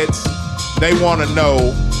Dreads, They Want to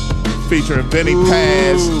Know, featuring Vinny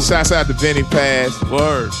Paz. Shouts out to Vinny Paz.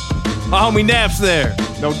 Word. My homie Naps there.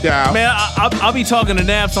 No doubt. Man, I'll be talking to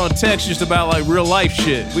Naps on text just about like real life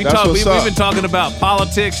shit. We've been talking about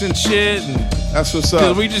politics and shit. And that's what's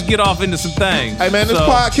up. We just get off into some things. Hey, man, this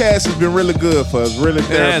podcast has been really good for us. Really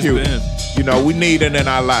therapeutic. You know, we need it in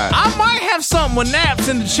our lives. I might have something with Naps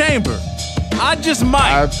in the chamber. I just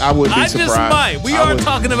might. I wouldn't be surprised. I just might. We are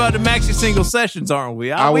talking about the Maxi Single Sessions, aren't we?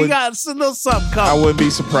 We got a little something coming. I wouldn't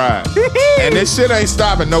be surprised. And this shit ain't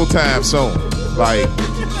stopping no time soon. Like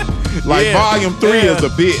Volume 3 is a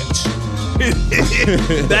bitch.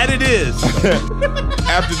 That it is.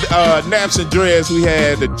 After Naps and Dreads, we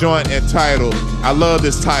had a joint entitled, I love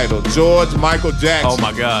this title, George Michael Jackson. Oh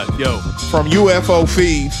my God, yo. From UFO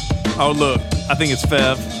Fev. Oh look, I think it's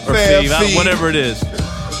Fev or Fev, whatever it is.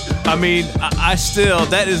 I mean, I still,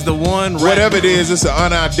 that is the one. Whatever it is, it's an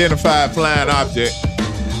unidentified flying object.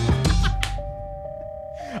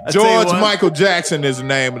 George Michael Jackson is the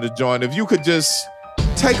name of the joint. If you could just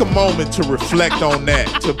take a moment to reflect on that,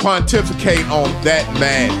 to pontificate on that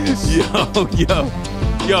madness.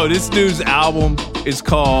 Yo, this dude's album is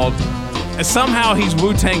called, and somehow he's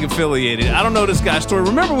Wu-Tang affiliated. I don't know this guy's story.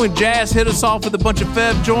 Remember when Jazz hit us off with a bunch of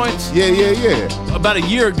Fev joints? Yeah. About a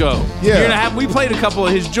year ago. Yeah. Year and a half. We played a couple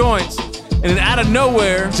of his joints, and then out of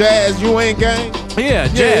nowhere, Jazz, you ain't gang? Yeah,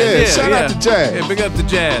 Jazz. Shout out to Jazz. Yeah, big up to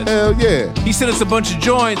Jazz. Hell yeah. He sent us a bunch of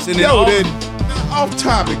joints, and then off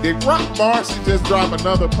topic, did Rock Marcy just drop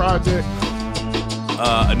another project?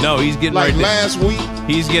 No, he's getting like ready. Last week?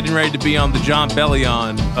 He's getting ready to be on the John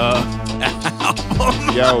Bellion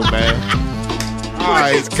album. Yo, man. All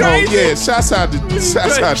right, crazy. Yeah, shouts out to Jazz,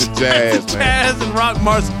 man. Jazz and Rock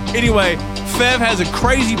Marcy. Anyway, Fev has a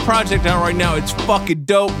crazy project out right now. It's fucking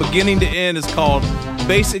dope. Beginning to end, it's called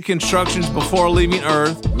Basic Constructions Before Leaving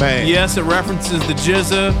Earth. Man. Yes, it references the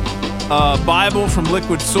Jizza Bible from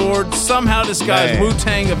Liquid Sword. Somehow this guy is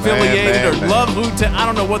Wu-Tang affiliated or loves Wu-Tang. I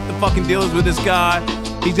don't know what the fucking deal is with this guy.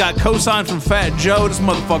 He's got cosign from Fat Joe. This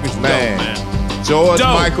motherfucker's dope, man. George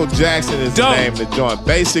Michael Jackson is the name of the joint.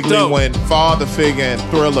 Basically, when Father Figure and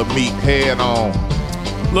Thriller meet head on.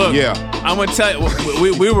 Look, I'm gonna tell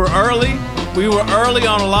you, we were early. We were early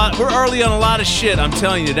on a lot. We're early on a lot of shit. I'm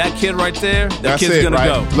telling you, that kid right there, that kid's gonna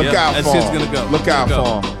go. Look out for him. That kid's gonna go. Look out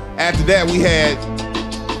for him. After that, we had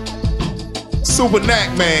Super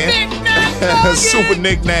Knack Man. Super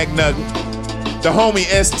Nick Knack Nugget. The homie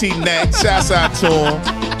ST Knack. Shouts out to him.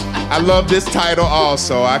 I love this title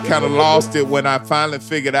also. I kind of lost it when I finally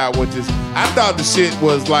figured out what this. I thought the shit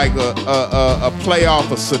was like a play off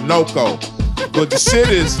of Sunoco, but the shit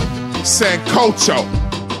is Sancocho.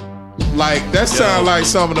 Like that sounds like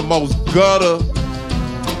some of the most gutter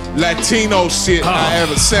Latino shit I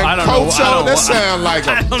ever. Sancocho. That sounds like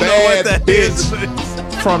a bad bitch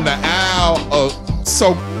from the Isle of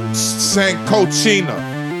Sancochina.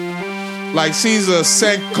 Like she's a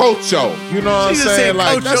Sancocho, you know what I'm saying?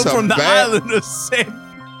 Like that's from the island of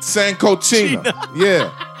Sancochina. Yeah,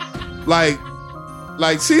 like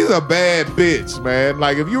she's a bad bitch, man.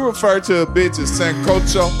 Like if you refer to a bitch as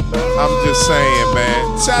Sancocho, I'm just saying,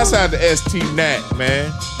 man. Shouts out to ST Nat, man.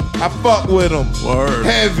 I fuck with him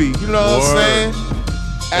heavy, you know what I'm saying?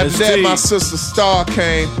 After that, my sister Star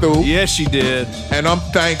came through. Yes, she did, and I'm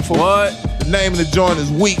thankful. What? The name of the joint is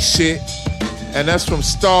Weak Shit. And that's from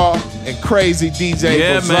Star and Crazy DJ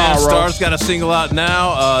Bizarro. Man, Star's got a single out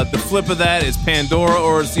now. The flip of that is Pandora,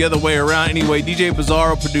 or it's the other way around. Anyway, DJ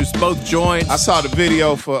Bizarro produced both joints. I saw the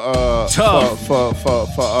video for Tough. For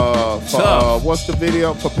what's the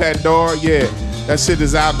video for Pandora? Yeah, that shit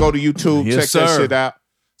is out. Go to YouTube, check that shit out.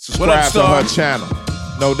 Subscribe to her channel.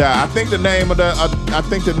 No doubt. I think the name of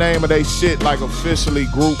their shit, like officially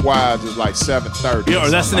group wise, is like 730. Yeah,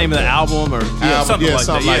 or that's the name of the album, or something like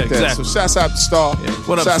that. Yeah, exactly. So shouts out to Star. Yeah.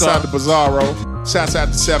 What up, shouts Star? out to Bizarro. Shouts out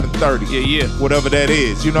to 730. Yeah. Whatever that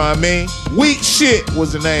is. You know what I mean? Weak Shit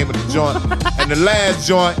was the name of the joint. And the last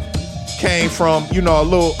joint came from, a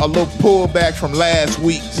little pullback from last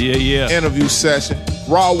week's interview session.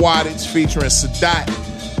 Raw Wattage featuring Sadat,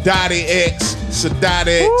 Dottie X, Sadat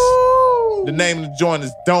X. Woo! The name of the joint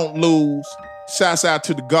is Don't Lose. Shouts out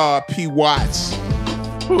to the God P. Watts.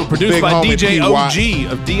 Produced Big by homie DJ P. OG Watts.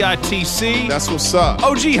 of DITC. That's what's up.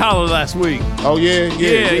 OG hollered last week. Oh, yeah. He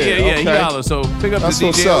Okay. hollered. So big up That's to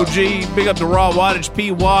what's DJ up. OG. Big up to Raw Wattage, P.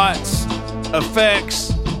 Watts,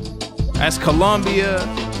 Effects. That's Columbia.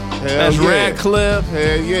 That's Radcliffe.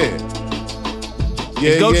 Hell yeah.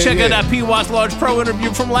 Go check out that P. Watts Large Pro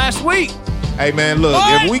interview from last week. Hey, man, look,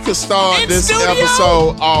 if we could start this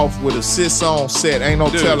episode off with a sit-on set, ain't no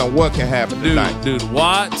telling what can happen tonight. Dude,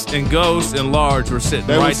 Watts and Ghost and Large were sitting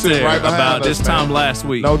They right were sitting there right behind about us, this man. time last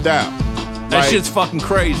week. No doubt. That shit's fucking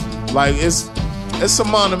crazy. Like, it's a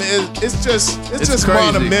monument. It's just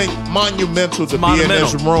crazy. monumental to be in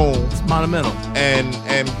monumental. this room. It's monumental.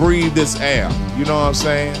 And breathe this air. You know what I'm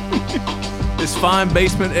saying? This fine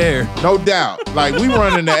basement air. No doubt. Like, we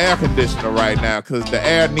running the air conditioner right now because the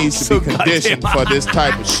air needs to be conditioned for this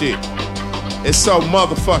type of shit. It's so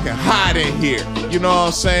motherfucking hot in here. You know what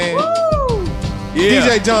I'm saying? Woo! Yeah.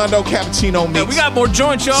 DJ John Doe Cappuccino Mix. Yeah, we got more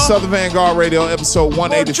joints, y'all. Southern Vanguard Radio, episode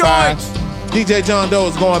 185. DJ John Doe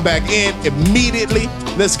is going back in immediately.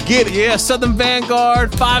 Let's get it. Yeah, Southern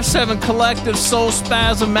Vanguard, 5-7 Collective, Soul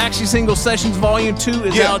Spasm, Maxi Single Sessions Volume 2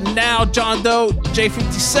 is out now. John Doe,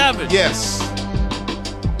 J57. Yes.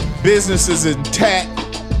 Business is intact.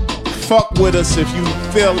 Fuck with us if you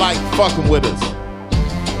feel like fucking with us.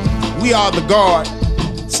 We are The Guard.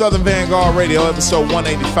 Southern Vanguard Radio, episode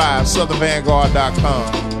 185,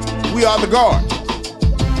 southernvanguard.com. We are The Guard.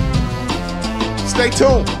 Stay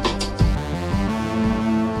tuned.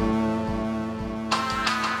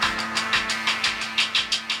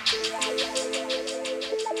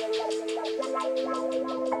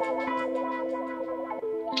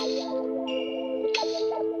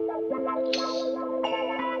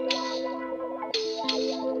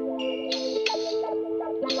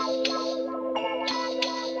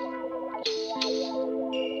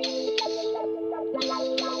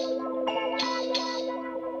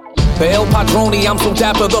 El Padrone, I'm so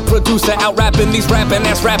dapper, the producer, out rapping these rapping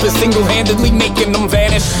ass rappers, single-handedly making them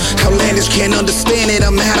vanish. Outlandish can't understand it,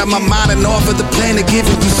 I'm out of my mind and off of the planet,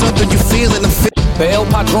 giving you something you feel and I'm El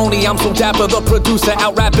Padrone, I'm so dapper, the producer,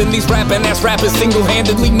 out rapping these rapping ass rappers,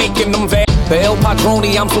 single-handedly making them vanish. El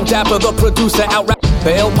Padrone, I'm so dapper, the producer, out rapping.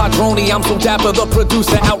 El Padrone, I'm so dapper, the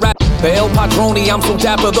producer, out rapping. El Padrone, I'm so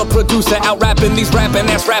dapper, the producer, out rapping these rapping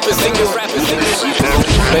ass rappers, single rappers.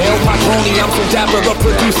 El Padrone, I'm so dapper, the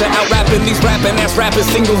producer, out rapping these rapping ass rappers,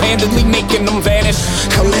 single-handedly making them vanish.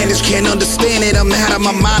 Outlandish can't understand it, I'm out of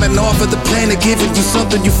my mind and off of the planet, giving you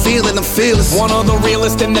something you feel and I'm fearless. One of the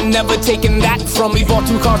realest and they're never taking that from me. Bought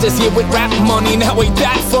 2 cars this year with rap money, now ain't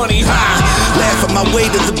that funny? Laugh at my way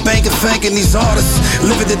to the bank and thanking these artists.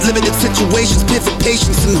 Limited situations, pivot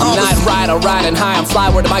patience and harvest. Night rider, riding high, I'm fly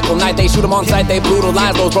where the Michael Knight. They shoot them on sight, they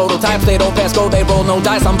brutalize those prototypes. They don't pass go, they roll no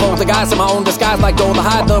dice. I'm both the guys in my own disguise, like gold to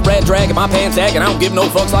hide the red dragon. My pants sagging, I don't give no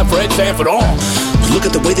fucks like Fred Sanford. Look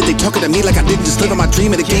at the way that they talking to me like I didn't just live on my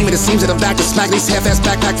dream of the game. And it seems that I'm back to smack these half-ass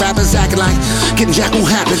backpack rappers acting like getting jack won't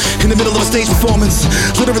happen in the middle of a stage performance.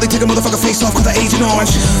 Literally take a motherfucker face off cause the Agent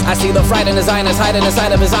Orange. I see the fright in his eye and his hiding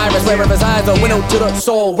inside of his iris. Where of his eyes, a window to the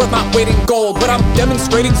soul. Worth my weight in gold, but I'm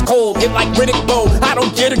demonstrating it's cold. Hit like Riddick Bowe, I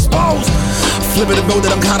don't get exposed. Flipping the mode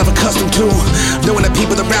that I'm kind of accustomed to. Knowing that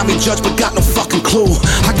people around me judge but got no fucking clue.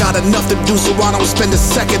 I got enough to do so I don't spend a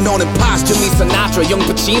second on imposter. Jimmy Sinatra, Young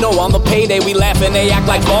Pacino on the payday. We laugh and they act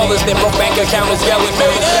like ballers. Their broke bank account is yelling,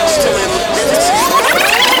 baby.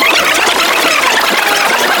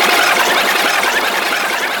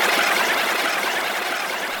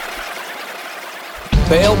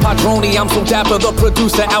 El Padrone, I'm so dapper, the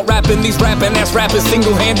producer, out rapping these rapping ass rappers,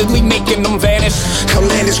 single-handedly making them vanish.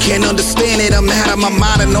 Outlandish can't understand it, I'm out of my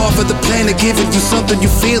mind and off of the planet, giving you something you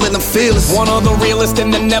feel and I'm fearless. One of the realest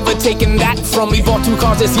and they're never taking that from me. Bought 2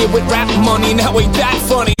 cars this year with rap money, now ain't that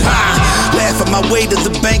funny? Laugh at my way to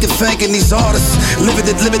the bank and thanking these artists.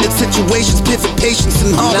 Limited situations, pivot patience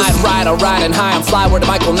and harvest. Night rider, riding high, I'm fly where the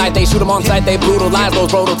Michael Knight. They shoot them on sight, they brutalize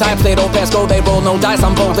those prototypes. They don't pass go, they roll no dice.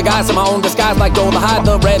 I'm both the guys in my own disguise, like gold to hide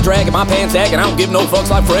the red dragon. My pants sagging, I don't give no fucks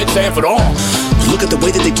like Fred Sanford. Look at the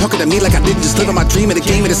way that they talking to me like I didn't just live on my dream in a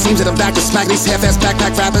game, and it seems that I'm back to smack these half-ass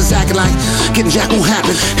backpack rappers acting like getting jack won't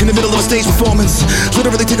happen in the middle of a stage performance.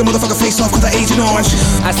 Literally take a motherfucker face off with the Agent Orange.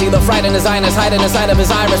 I see the fright in his eyes hiding inside of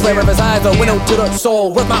his iris. Where of his eyes, a window to the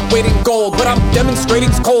soul. With my weight in gold, but I'm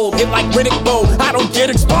demonstrating cold. Get like Riddick Bowe, I don't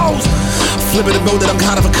get exposed. Flipping the road that I'm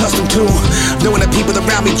kind of accustomed to, knowing that people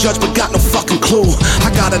around me judge but got no fucking clue.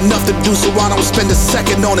 I got enough to do, so I don't spend a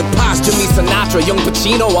second on imposter. Me Sinatra, Young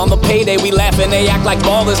Pacino on the payday. We laugh and they act like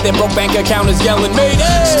ballers. Their broke bank account is yelling Mayday.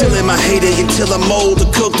 Still in my heyday until I'm older,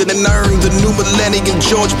 cooked and earned. The new millennium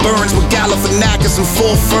George Burns with Galifianakis and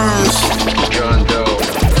full ferns. John Doe.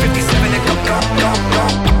 57 and go.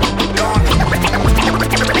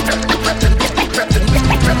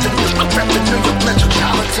 Rep the New York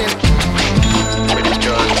Metropolitan.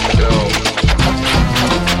 John Doe.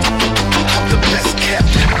 I'm the best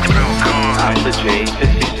kept. I'm the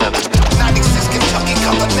J57. 96 Kentucky,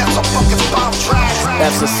 couple that's a fucking bomb trash.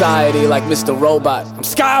 That's society like Mr. Robot. I'm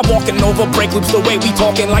skywalking over break loops the way we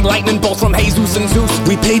talking like lightning bolts from Jesus and Zeus.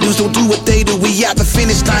 We pay dues, don't do what they do. We at the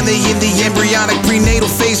finish line, they in the embryonic prenatal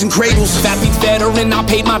phase and cradles. That beats veteran, I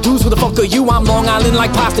paid my dues. Who the fuck are you? I'm Long Island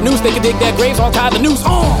like pasta news. They can dig their graves, all tie the noose.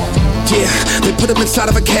 Yeah, they put him inside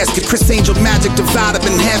of a casket. Chris Angel magic, divide him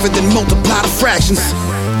in half and then multiply the fractions.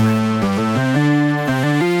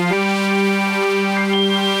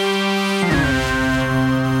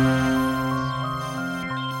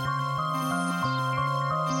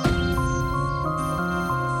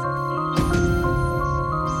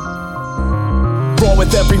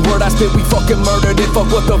 With every word I spit, we fucking murdered it. Fuck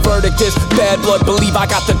what the verdict is. Bad blood, believe I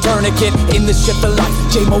got the tourniquet. In this shit for life,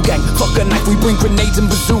 J-Mo gang, fuck a knife. We bring grenades and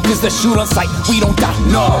bazookas that shoot on sight. We don't die,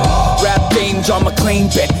 no. Rap game, John McClane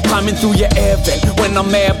bet. Climbing through your air vent. When I'm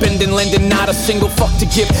air bending, lending, not a single fuck to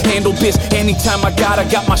give. Handle biz anytime I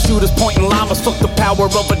got my shooters pointing llamas. Fuck the power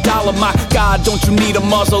of $1. My God, don't you need a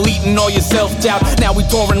muzzle? Eating all your self-doubt. Now we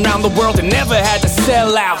touring around the world and never had to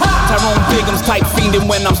sell out. Tyrone Bigum's type fiending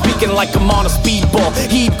when I'm speaking like I'm on a speedball.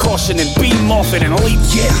 Heed caution and beam off it and leap.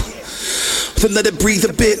 Yeah. Then let it breathe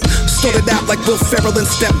a bit. Started out like Will Ferrell and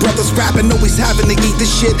Step Brothers rapping, always having to eat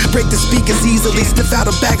this shit. Break the speakers easily, sniff out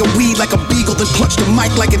a bag of weed like a beagle, then clutch the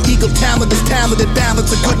mic like an eagle. Talent is talented,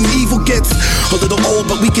 balance of good and evil gets a little old,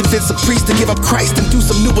 but we convince a priest to give up Christ and do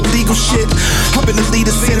some new illegal shit. I've been a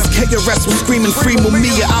leader since KRS was screaming free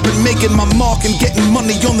Mumia. I've been making my mark and getting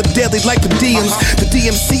money on the daily like the DMs. The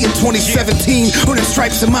DMC in 2017, earning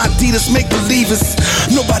stripes in my Adidas make believers.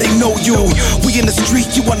 Nobody know you. We in the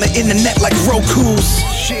street, you on the internet like Roku's.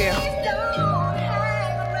 Yeah.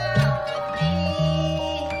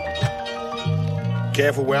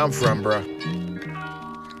 Careful where I'm from, bro.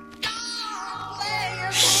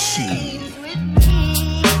 Shit.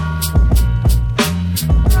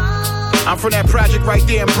 I'm from that project right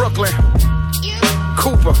there in Brooklyn.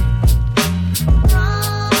 Cooper.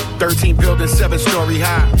 13 buildings, 7-story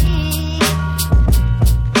high.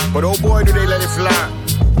 But oh boy, do they let it fly.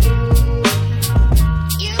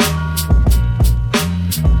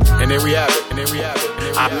 And there we have it. And there we have it.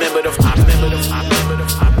 I remember the.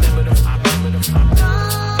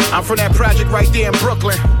 I'm from that project right there in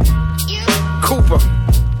Brooklyn. Cooper.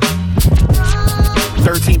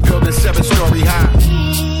 13 buildings, 7-story high.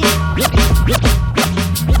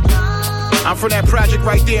 I'm from that project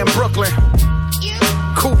right there in Brooklyn.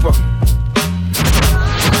 Cooper.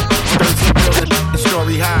 13 buildings,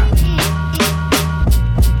 7-story high.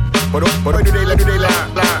 But do they lie?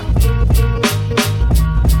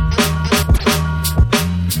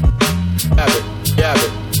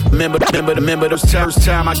 Remember those first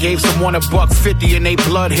time I gave someone $1.50 and they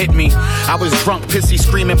blood hit me. I was drunk, pissy,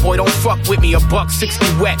 screaming, boy, don't fuck with me.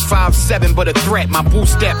 $1.60 wet, 5'7", but a threat. My boo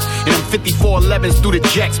stepped in them 5411s through the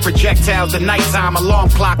jacks, projectiles, the nighttime alarm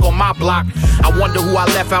clock on my block. I wonder who I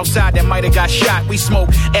left outside that might have got shot. We smoke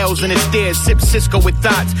L's in the stairs, sip Cisco with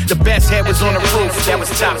thoughts. The best head was on the roof, that was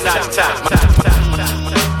top-notch top.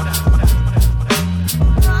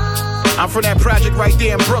 I'm from that project right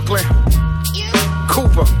there in Brooklyn.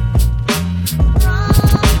 Cooper.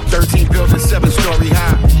 13 buildings, 7-story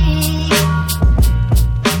high.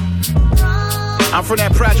 I'm from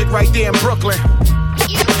that project right there in Brooklyn.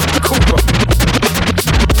 Cooper.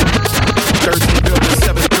 13 buildings,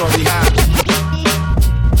 7-story high.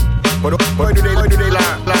 But do they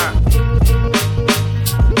lie?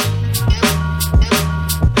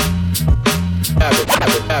 Have it.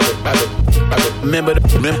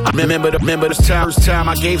 Remember remember the first time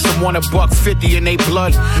I gave someone $1.50 and they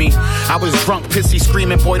blood me. I was drunk, pissy,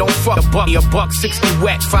 screaming, boy, don't fuck a buck. $1.60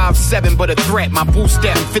 wet, 5'7", but a threat. My boost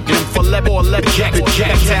step 50 for 11 or 11 jack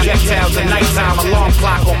towels at nighttime, alarm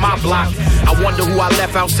clock on my block. I wonder who I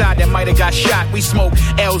left outside that might have got shot. We smoke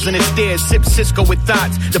L's in the stairs, sip Cisco with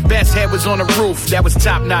thoughts. The best head was on the roof, that was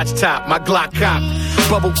top notch top. My Glock cop,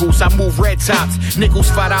 bubble goose, I move red tops. Nickels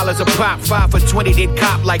 $5 a pop, 5 for 20, then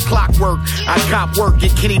cop like clockwork. I cop work,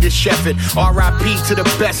 get Kenny to chef it. R.I.P. to the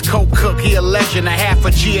best cook, he a legend. A half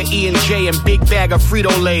a G of E&J and big bag of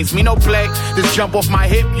Frito-Lays. Me no play, just jump off my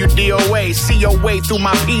hip, you DOA. See your way through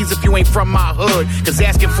my P's if you ain't from my hood. Cause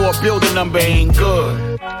asking for a building number ain't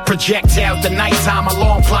good. Projectiles, the nighttime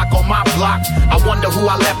alarm clock on my block. I wonder who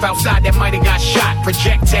I left outside that might have got shot.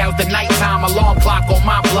 Projectiles, the nighttime alarm clock on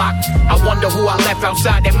my block. I wonder who I left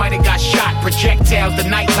outside that might have got shot. Projectiles, the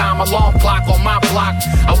nighttime alarm clock on my block.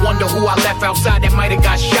 I wonder who I left outside that might have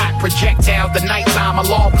got shot. Projectiles, the nighttime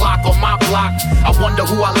alarm clock on my block. I wonder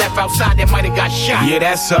who I left outside that might have got shot. Yeah,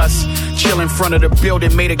 that's us. Chill in front of the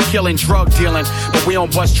building, made a killing, drug dealing. But we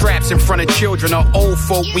don't bust traps in front of children or old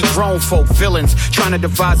folk. We grown folk, villains. Trying to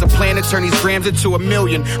devise a plan to turn these grams into $1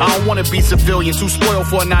 million. I don't wanna be civilian, too spoiled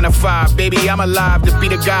for a 9 to 5. Baby, I'm alive to be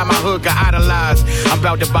the guy my hood got idolized. I'm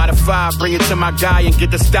about to buy the 5, bring it to my guy and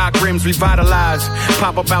get the stock rims revitalized.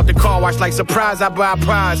 Pop up out the car wash like surprise, I buy a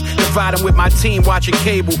prize. Divide them with my team, watching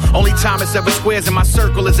cable. Only time it's ever squares in my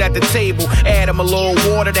circle is at the table. Add them a little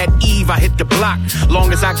water, that Eve, I hit the block.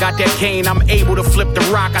 Long as I got that cane, I'm able to flip the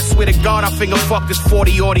rock. I swear to God, I finger fuck this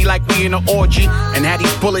 40-orty like we in an orgy. And had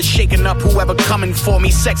these bullets shaking up whoever coming for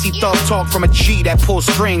me. Sexy thug talk from a G that pulls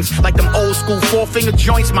strings. Like them old school 4-finger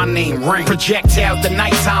joints, my name ring. Projectiles, the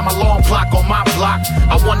nighttime alarm clock on my block.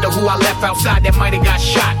 I wonder who I left outside that might have got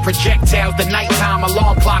shot. Projectiles, the nighttime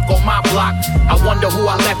alarm clock on my block. I wonder who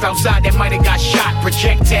I left outside that might have got shot.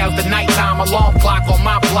 Projectiles, the nighttime alarm clock on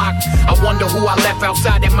my block. I wonder who I left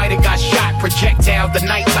outside that might have got shot. Projectiles, the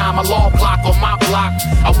nighttime alarm clock on my block.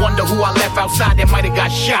 I wonder who I left outside that might have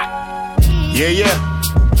got shot. Yeah.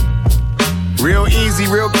 Real easy,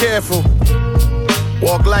 real careful.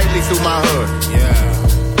 Walk lightly through my hood. Yeah.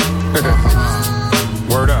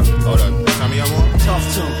 Word up. Hold up. Tell me y'all want? Tough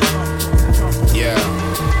too. Yeah.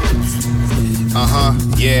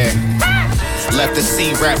 Yeah. Left the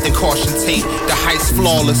scene wrapped in caution tape. The heist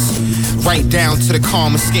flawless. Right down to the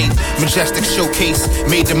calm escape. Majestic showcase.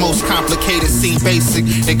 Made the most complicated scene basic.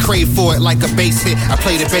 They crave for it like a bass hit. I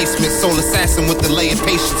play the basement. Soul assassin with the layered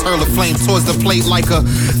patience. Hurl a flame towards the plate like a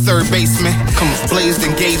third baseman. Come on. Blazed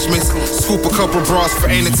engagements. Scoop a couple bras for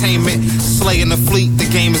entertainment. Slaying the fleet. The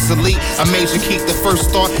game is elite. I made you keep the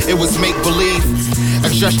first thought. It was make believe.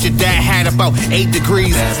 Adjust your dad had about 8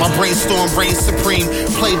 degrees. My brainstorm reigns supreme.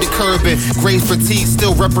 Played the curb and grave fatigue.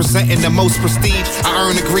 Still representing the most prestige. I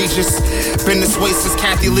earn egregious. Been this way since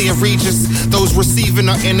Kathy Lee and Regis. Those receiving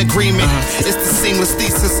are in agreement. It's the seamless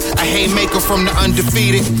thesis. A haymaker from the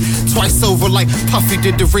undefeated. Twice over like Puffy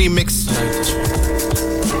did the remix.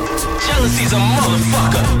 Jealousy's a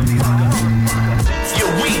motherfucker. You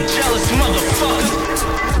weak, jealous motherfucker.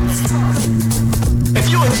 If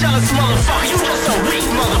you a jealous motherfucker, you just a weak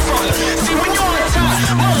motherfucker. See, when you're on the top,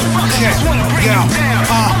 motherfuckers just wanna bring you down.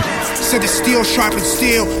 Said the steel sharpened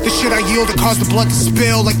steel. The shit I yield to cause the blood to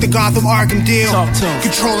spill like the Gotham Arkham deal.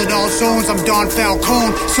 Controlling all zones, I'm Don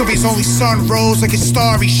Falcone. Sylvia's only son rose like his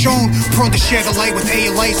star he shone. Prone to share the light with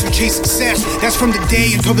ALAs who chase success. That's from the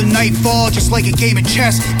day until the nightfall, just like a game of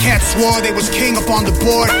chess. Cats swore they was king up on the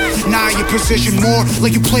board. Now you position more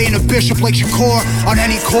like you playing a bishop like Shakur. On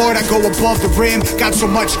any court I go above the rim. Got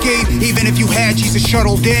so much game, even if you had Jesus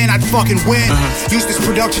shuttled in, I'd fucking win. Use this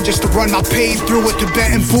production just to run my page through it.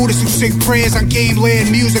 Tibetan Buddhists who sing prayers on game land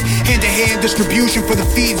music. Hand-to-hand distribution for the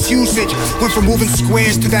feed's usage. Went from moving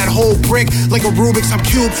squares to that whole brick like a Rubik's, I'm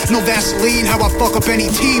cube. No Vaseline, how I fuck up any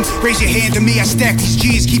team. Raise your hand to me, I stack these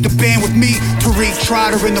G's. Keep the band with me. Tariq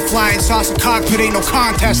Trotter in the flying saucer cockpit, ain't no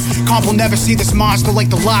contest. Comp will never see this monster like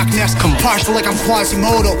the Loch Ness. Partial like I'm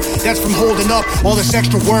Quasimodo. That's from holding up all this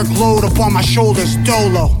extra workload up on my shoulders.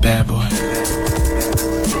 Dolo. Bad boy.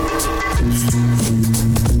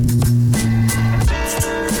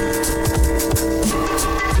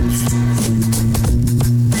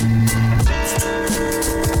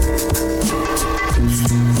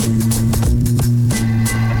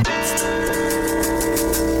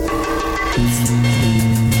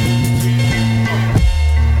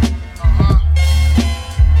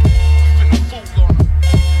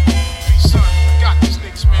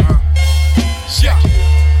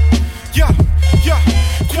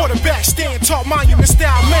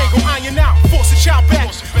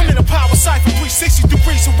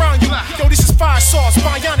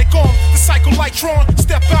 like Tron,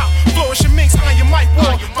 step out. Flourish and minks, on your mic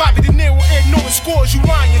war. Bobby De Niro, ignoring scores, you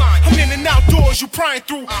lying. I'm in and outdoors, you prying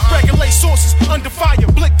through. Regulate sources, under fire,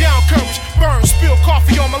 blick down courage. Burn, spill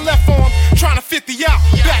coffee on my left arm. Trying to 50 out,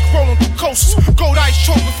 back rolling through coasters. Gold ice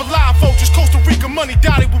choking for live vultures. Costa Rica money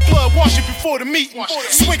dotted with blood, wash it before the meeting.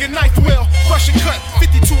 Swinging knife well, Russian cut,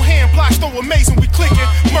 52 hand blocks, though amazing, we clicking.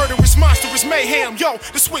 Murderous, monstrous mayhem, yo,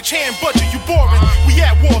 the switch hand budget, you boring. We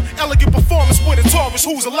at war, elegant performance with a Taurus,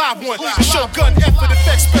 who's a live one. The shotgun effort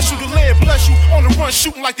effect, special to live, bless you. On the run,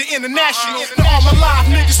 shooting like the international. Now all my live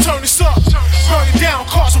niggas turn this up. Burn it down,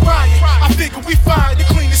 cause a riot. I figure we fired the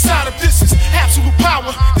cleanest side of this is absolute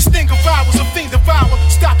power. This thing of ours, a fiend devour.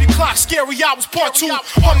 Stop your clock, scary hours, part 2.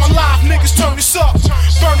 All my live niggas turn this up.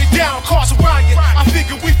 Burn it down, cause a riot. I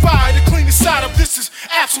figure we fired the cleanest side of this is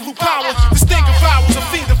absolute power. This thing of ours, a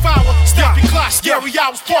fiend devour. Stop your clock, scary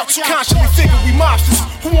hours, part 2. Constantly figure we mobsters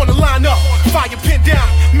who wanna line up. Fire pin down,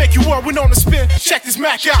 make you whirling on the spin. Check this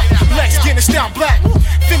Mac out. Legs getting style black.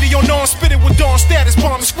 Fendi on non, spit it with Dawn status,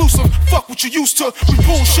 bomb exclusive. Fuck what you used to. We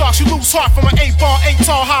bull sharks, you lose heart from an 8-ball, 8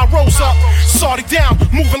 tall, high rose up. Sawed it down,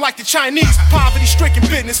 moving like the Chinese. Poverty stricken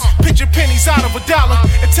business, picture pennies out of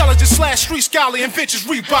 $1. Intelligence / street scholar, inventors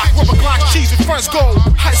Reebok. Rubber Glock, cheese and fronts gold.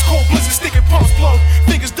 Ice cold blizzard, sticking pumps blow.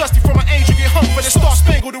 Fingers dusty from an angel, get hung for the star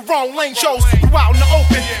spangled, the wrong lane shows. You out in the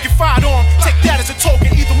open, get fired on. Take that as a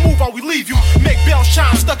token, either move or we leave you. Make bell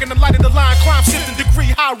shine, stuck in the light of the line, crime sifting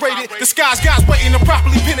degree, high rated. Disguise guys waiting to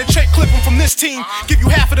properly penetrate, clipping from this team. Give you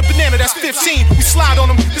half of the banana, that's 15. We slide on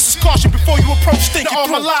them, this is caution before you approach thinking. Now all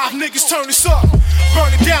my live niggas turn this up.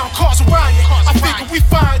 Burn it down, cause a riot. I figure we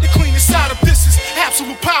fired the cleanest side of this is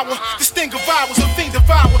absolute power. This thing of ours, a fiend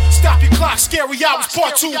devour. Stop your clock, scary hours,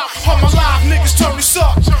 part 2. All my live niggas turn this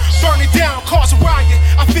up. Burn it down, cause a riot.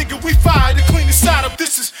 I figure we fired the cleanest side of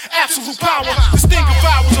this is absolute power. This thing of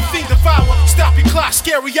ours, a fiend devour. Stop your clock,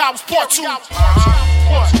 scary hours, part 2.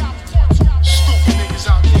 What? Stupid niggas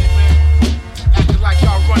out here, man. Acting like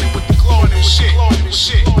y'all running with the glow and shit.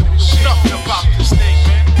 Nothing about this thing,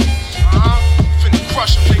 man. Finna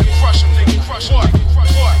crush them, nigga, crush them, nigga, crush them. What?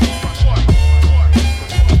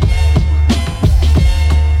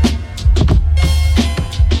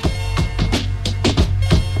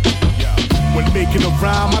 When making a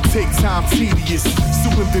rhyme, I take time tedious. So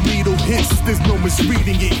if the needle hits, there's no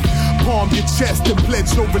misreading it. Palm your chest and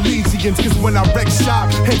pledge your allegiance. Cause when I wreck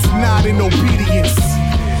shop, heads nod in obedience.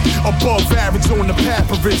 Above average on the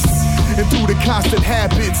papyrus. And through the constant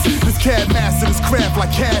habits, this cat master this craft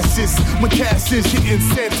like Cassius. When cash is your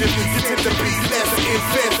incentive, you tend to be less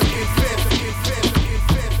inventive.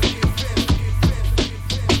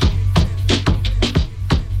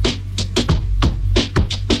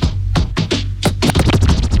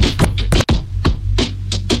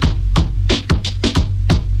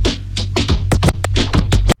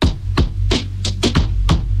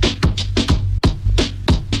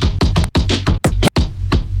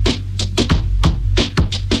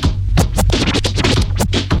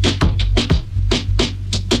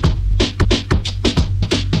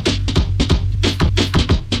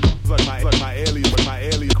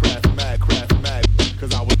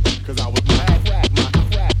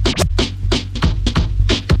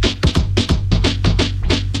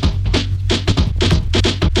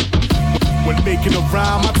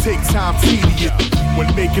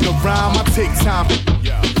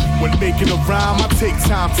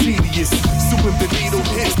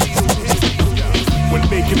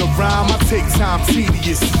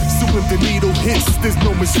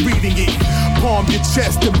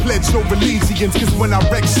 Chest and pledge your allegiance. Cause when I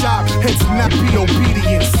wreck shop, heads not be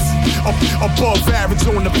obedience. Above average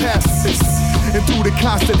on the passes. And through the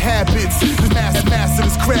constant habits, the master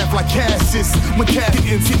this craft like Cassius. When cat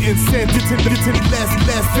into incentive, less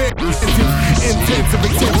intensive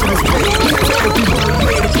attention is paid.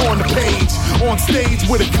 Laid upon the page, on stage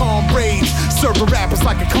with a calm rage, serving rappers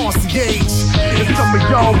like a concierge. And some of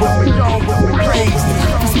y'all will be praised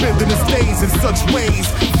for spending his days in such ways.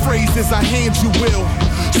 Phrases I hand you will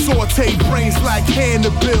saute brains like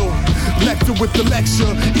Hannibal. Lecture with the lecture,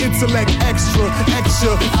 intellect extra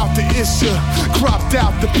out the issue. Cropped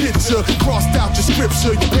out the picture, crossed out your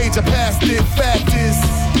scripture. Your page I passed it. Fact is,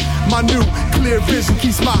 my new clear vision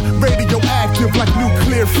keeps my radio active like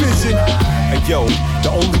nuclear fission. Hey yo,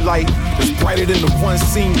 the only light that's brighter than the one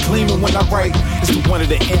seen gleaming when I write is the one at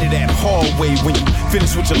the end of that hallway when you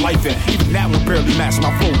finish with your life. And even that will barely match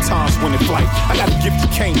my full times when in flight. I got a gift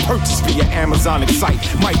you can't purchase via Amazonic site.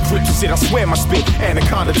 Mic grip shit, I swear my spit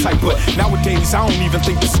anaconda type, but nowadays nowadays, I don't even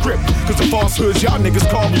think the script. Cause the falsehoods y'all niggas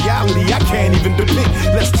call reality, I can't even depict.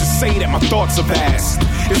 Let's just say that my thoughts are vast.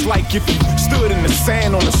 It's like if you stood in the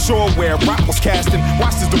sand on the shore where a rock was casting.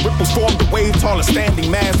 Watched as the ripples formed the wave, taller standing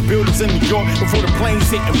mass buildings in New York before the planes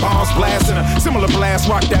hit and bombs blasting. A similar blast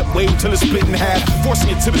rocked that wave till it split in half, forcing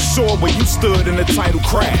it to the shore where you stood in the tidal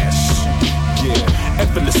crash. Yeah,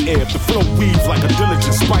 effortless ebb, the flow weaves like a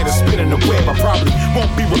diligent spider spinning a web. I probably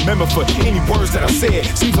won't be remembered for any words that I said.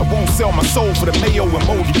 Seems I won't sell my soul for the mayo and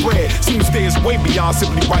moldy bread. Seems there's way beyond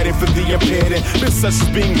simply writing for the impaired. And this such as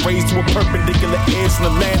being raised to a perpendicular edge in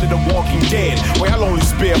the land of the walking dead, where I'll only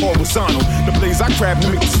spare horizontal. The blaze I craft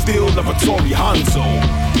mimic the steel of a Tory Hanzo.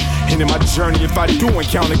 And in my journey, if I do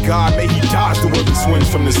encounter God, may he dodge the web he swings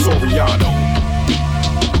from this Soriano.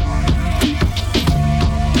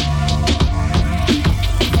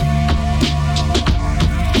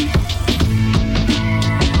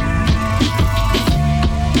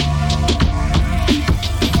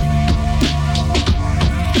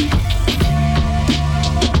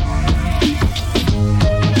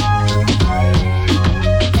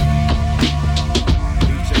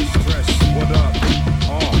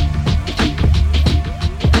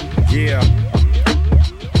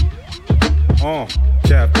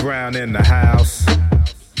 In the house,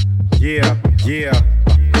 yeah, yeah,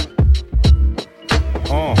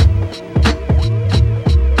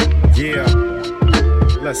 yeah,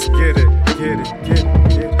 let's get it, get it, get it,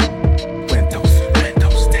 get it. Windows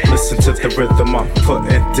down. Listen to the rhythm I'm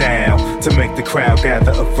putting down to make the crowd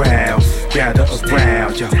gather around,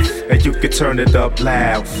 yo. And you can turn it up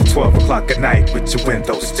loud, 12 o'clock at night with your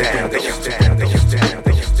windows down.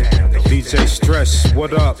 DJ Stress,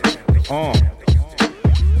 what up?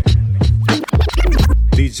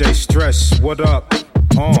 DJ Stress, what up?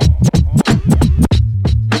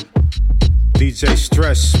 DJ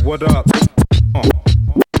Stress, what up?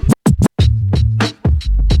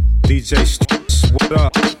 DJ Stress, what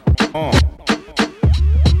up?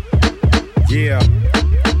 Yeah.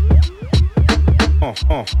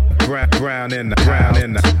 Brown in the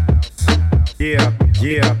yeah,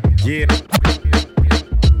 yeah, yeah.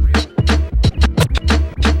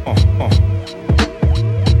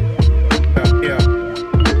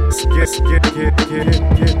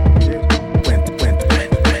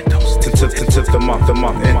 To the month and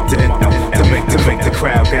to make the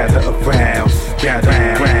crowd gather around,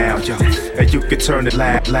 yo. And you can turn it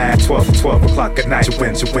loud, 12 o'clock at night, you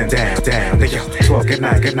win down, yo. 12 at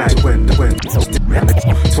night, you win,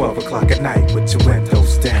 12 o'clock at night with your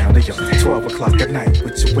windows down, yo. 12 o'clock at night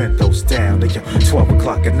with your windows down, yo. 12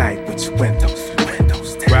 o'clock at night with your windows down.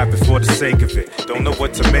 Rapping for the sake of it, don't know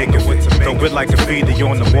what to make of it. Throw it like a feeder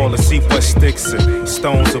on the wall and see what sticks it.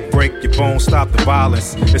 Stones will break your bones, stop the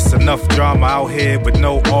violence. It's enough drama out here with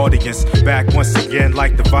no audience. Back once again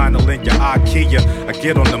like the vinyl in your IKEA. I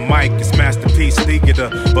get on the mic, it's Masterpiece Theater.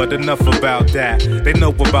 But enough about that. They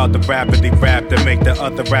know about the rapidy rap that make the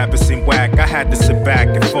other rappers seem whack. I had to sit back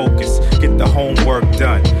and focus, get the homework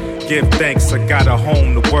done. Give thanks, I got a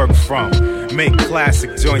home to work from. Make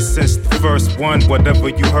classic joints since the first one. Whatever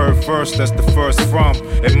you heard first, that's the first from.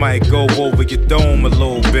 It might go over your dome a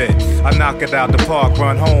little bit. I knock it out the park,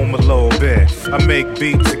 run home a little bit. I make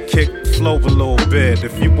beats and kick the flow a little bit.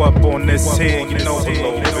 If you up on this here, you know a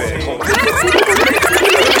little bit.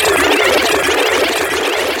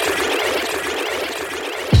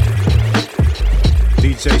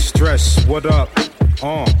 DJ Stress, what up?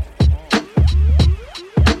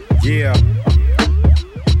 Yeah.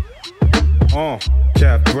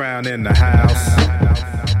 Cap Brown in the house.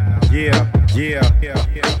 Yeah, yeah, yeah.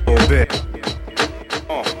 A little bit.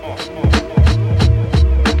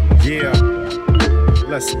 Yeah.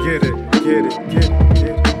 Let's get it, get it, get it, get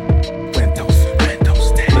it. Windows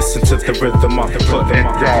down. Listen to the rhythm I'm putting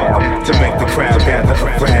down to make the crowd gather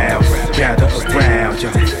around, yo.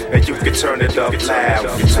 And you can turn it up loud.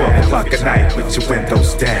 12 o'clock at night with your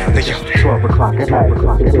windows down. 12 o'clock at night,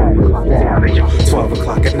 12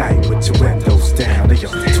 o'clock at night with your windows down.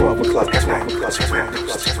 12 o'clock at night with your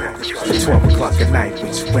windows down. 12 o'clock at night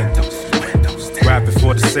with your windows down. Rapping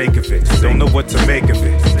for the sake of it, don't know what to make of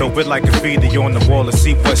it. Throw it like a feeder on the wall and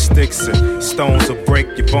see what sticks it. Stones will break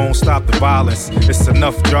your bones, stop the violence. It's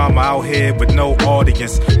enough drama out here with no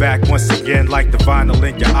audience. Back once again like the vinyl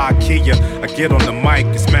in your IKEA. I get on the mic,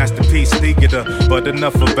 it's Masterpiece Theater. But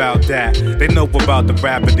enough about that. They know about the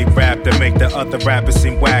rapidy rap that make the other rappers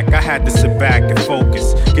seem whack. I had to sit back and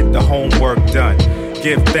focus, get the homework done.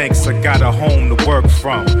 Give thanks, I got a home to work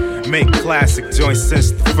from. Make classic joints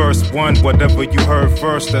since the first one. Whatever you heard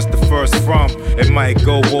first, that's the first from. It might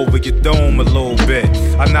go over your dome a little bit.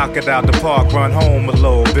 I knock it out the park, run home a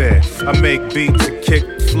little bit. I make beats and kick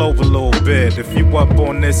the flow a little bit. If you up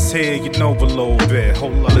on this here, you know a little bit.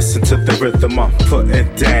 Hold up. Listen to the rhythm I'm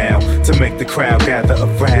putting down to make the crowd gather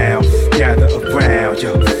around,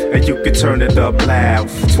 yo. And you can turn it up loud.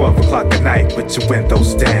 12 o'clock at night with your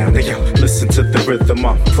windows down. Yo, listen to the rhythm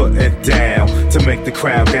I'm putting down to make the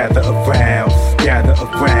crowd gather around,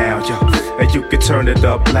 yo. And you can turn it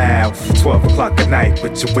up loud. 12 o'clock at night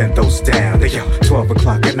with your windows down. Yo, 12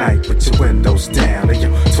 o'clock at night with your windows down. Yo,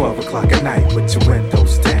 12 o'clock at night with your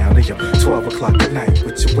windows down. Yo, 12 o'clock at night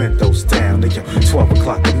with your windows down. Yo, 12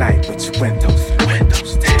 o'clock at night with your windows down.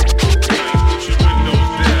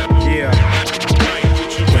 Yeah.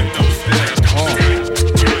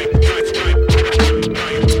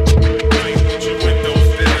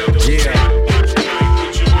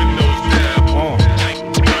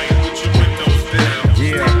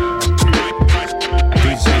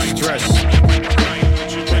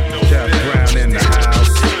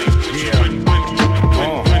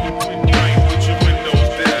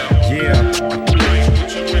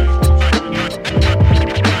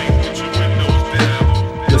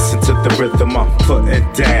 Rhythm I'm putting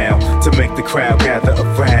down to make the crowd gather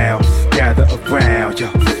around, yo.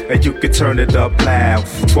 And you can turn it up loud.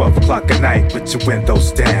 12 o'clock at night with your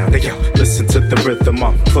windows down. Yo, listen to the rhythm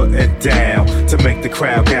I'm putting down to make the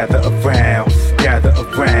crowd gather around,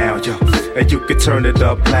 yo. And you can turn it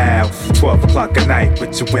up loud. 12 o'clock at night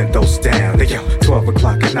with your windows down. Yo, 12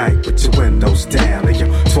 o'clock at night with your windows down. Yo,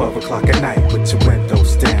 12 o'clock at night with your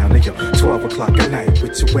windows down. Yo, 12 o'clock at night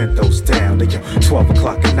with your windows down. Yo, 12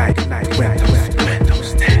 o'clock at night, windows down.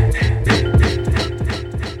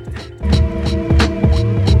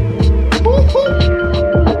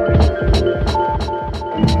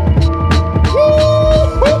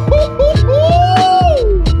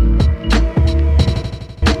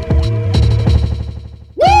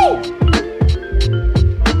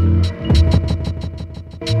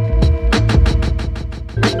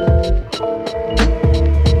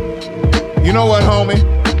 You know what, homie?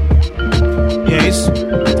 Yes.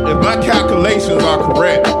 If my calculations are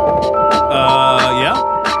correct. Yeah.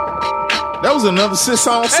 That was another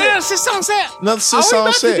 6-song set. Yeah, 6-song set. Another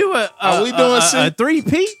 6-song set. Are we doing a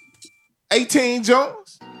 3-peat? 18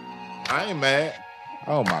 Jones? I ain't mad.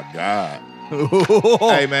 Oh my God.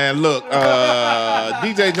 Hey man, look,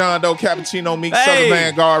 DJ John Doe, Cappuccino Meek, Southern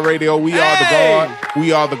Vanguard Radio. We are the guard.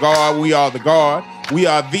 We are the guard. We are the guard. We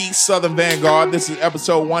are the Southern Vanguard. This is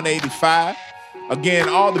episode 185. Again,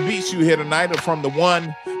 all the beats you hear tonight are from the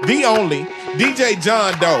one, the only, DJ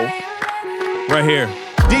John Doe. Right here.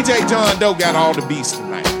 DJ John Doe got all the beats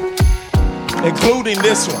tonight, including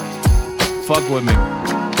this one. Fuck with me.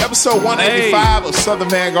 Episode 185 of Southern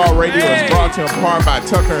Vanguard Radio is brought to you in part by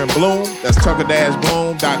Tucker and Bloom. That's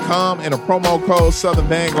tucker-bloom.com. And a promo code Southern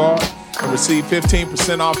Vanguard and receive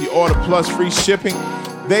 15% off your order plus free shipping.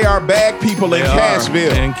 They are bag people in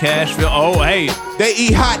Cashville. In Cashville. Oh, hey. They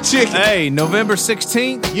eat hot chicken. Hey, November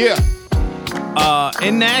 16th. Yeah.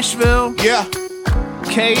 In Nashville. Yeah.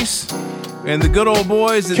 Case and the good old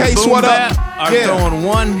boys at Case, the Boom what Bap up? are throwing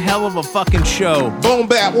one hell of a fucking show. Boom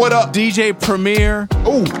Bap, what up? DJ Premier.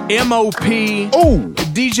 Ooh. MOP. Ooh.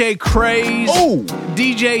 DJ Craze. Ooh.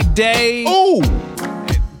 DJ Day. Ooh.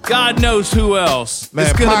 God knows who else. Man,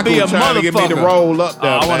 it's gonna Paco be a trying motherfucker. to get me to roll up there,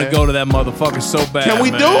 I want to go to that motherfucker so bad. Can we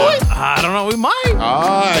man. do it? I don't know. We might.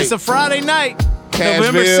 All right. It's a Friday night. Cashville,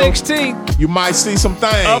 November 16th. You might see some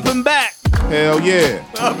things. Up and back. Hell yeah.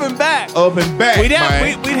 Up and back. Up and back. We'd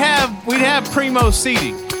have primo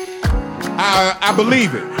seating. I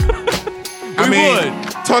believe it. I mean,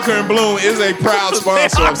 Tucker and Bloom is a proud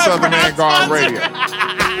sponsor of Southern Vanguard Radio.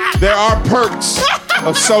 There are perks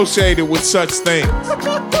associated with such things.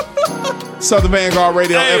 Southern Vanguard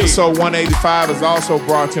Radio episode 185 is also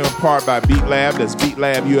brought to you in part by Beat Lab. That's Beat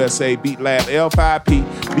Lab USA, Beat Lab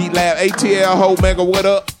L5P, Beat Lab ATL, Ho Mega, what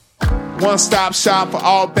up? One-stop shop for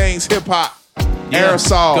all things hip-hop. Yeah.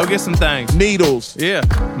 Aerosol. Go get some things. Needles. Yeah.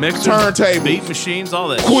 Mixers. Turntables. Beat machines, all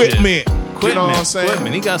that Equipment. shit. You know what I'm saying?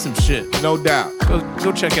 Equipment. He got some shit. No doubt.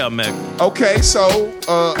 Go check out Meg. Okay, so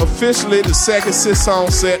officially the second 6-song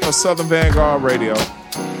set of Southern Vanguard Radio.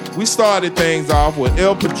 We started things off with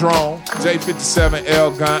El Padron, J57,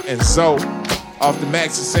 El Gunt, and Zoe off the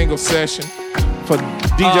Maxi single session for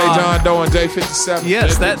DJ John Doe and J57.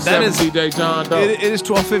 Yes, that is DJ John Doe. It is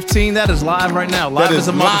 12:15. That is live right now. Live That as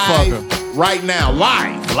a is motherfucker. live right now.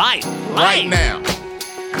 Live. Right now.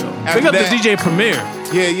 Big up the DJ Premier.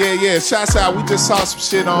 Yeah. Shouts out. We just saw some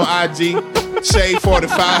shit on IG. Shade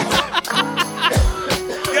 45.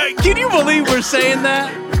 Can you believe we're saying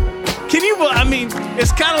that? Can you? I mean,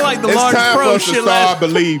 it's kind of like the It's large time pro for us shit. to start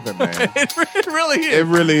believing, man. It really is. It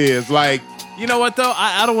really is. Like, you know what though?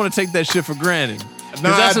 I don't want to take that shit for granted. no,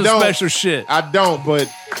 That's some I don't. special shit. I don't,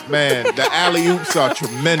 but man, the alley oops are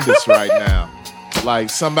tremendous right now. Like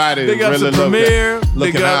somebody Big up really to Premier.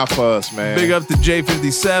 looking Big up- out for us, man. Big up to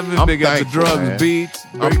J57. I'm Big up to thankful, Drugs man. Beats.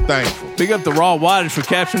 I'm thankful. Big up to Raw Wattage for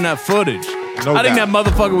capturing that footage. No I think doubt. that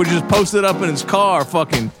motherfucker would just post it up in his car,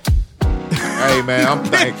 fucking Hey, man, I'm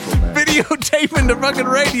thankful, man. videotaping the fucking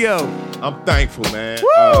radio. I'm thankful, man.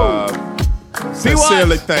 Woo!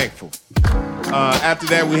 Sincerely thankful. After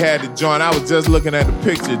that, we had the joint. I was just looking at the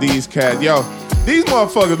picture of these cats. Yo, these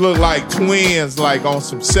motherfuckers look like twins, like on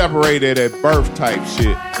some separated at birth type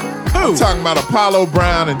shit. I'm talking about Apollo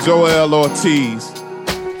Brown and Joel Ortiz.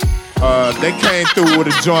 They came through with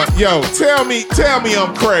a joint. Yo, tell me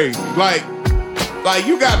I'm crazy. Like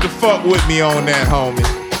you got to fuck with me on that,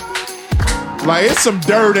 homie. Like, it's some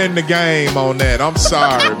dirt in the game on that. I'm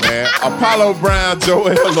sorry, man. Apollo Brown, Joel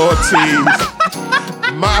Ortiz.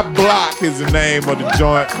 My Block is the name of the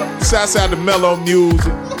joint. Shouts out to Mellow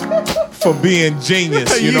Music for being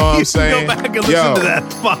genius. You know what I'm saying? Go back and listen to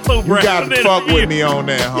that Apollo Brown. You got to fuck with me on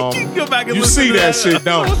that, homie. Go back and You listen see to that shit,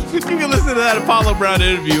 don't you? You can listen to that Apollo Brown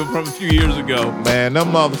interview from a few years ago. Man, them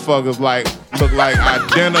motherfuckers look like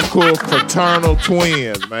identical fraternal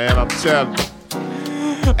twins, man. I'm telling you.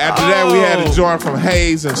 After that, we had a joint from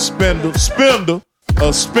Hayes and Spender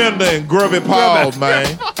and Grubby Paul,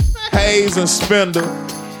 man. Hayes and Spender.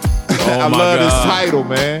 I my love this God. title,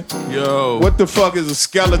 man. Yo. What the fuck is a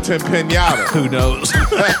skeleton pinata? Who knows?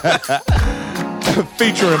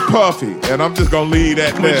 Featuring Puffy. And I'm just going to leave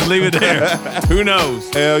that there. Just leave it there. Who knows?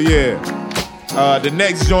 Hell yeah. The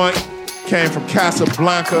next joint came from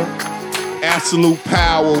Casablanca. Absolute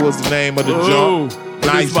Power was the name of the joint.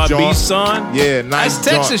 Nice by joint. B-Son. Yeah, nice That's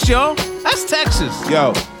Texas, joint. yo. That's Texas.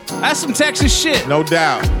 Yo. That's some Texas shit. No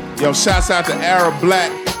doubt. Yo, shouts out to Arab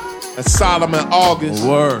Black and Solomon August.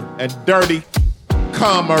 Word. And Dirty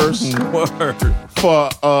Commerce. Word. For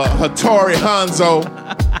Hattori Hanzo.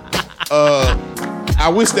 I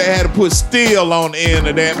wish they had to put steel on the end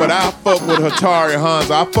of that, but I fuck with Hattori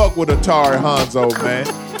Hanzo. I fuck with Hattori Hanzo, man.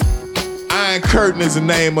 Iron Curtain is the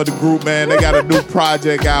name of the group, man. They got a new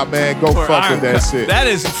project out, man. Go For fuck Iron with that Cut. shit. That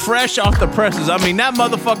is fresh off the presses. I mean, that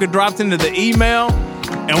motherfucker dropped into the email,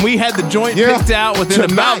 and we had the joint picked out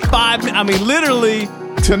within about 5 minutes. I mean, literally.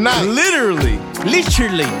 Tonight. Literally.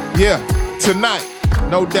 Yeah, tonight.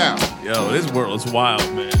 No doubt. Yo, this world is wild,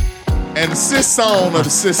 man. And the Sisson of the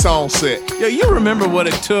Sisson set. Yo, you remember what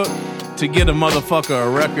it took to get a motherfucker a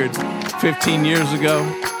record 15 years ago?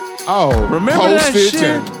 Oh, remember that postage shit?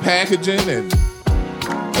 and packaging and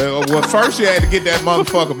well, first you had to get that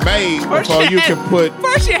motherfucker made before you can put.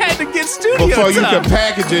 First, you had to get studio Before you time. can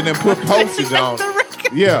package it and put postage on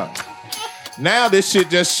it. Yeah. Now this shit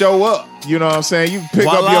just show up. You know what I'm saying? You can pick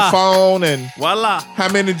up Voila. your phone and voila.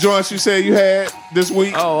 How many joints you said you had this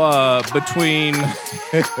week? Oh, between.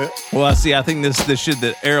 Well, I see. I think this shit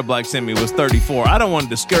that Arab Black sent me was 34. I don't want to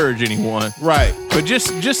discourage anyone, right? But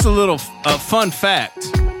just a little fun fact.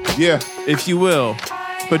 Yeah, if you will.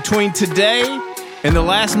 Between today and the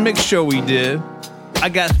last mix show we did, I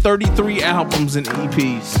got 33 albums and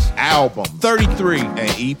EPs. Albums, 33 and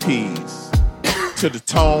EPs. To the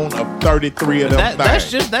tone of 33 of them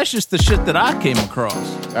that's things. just the shit that I came across.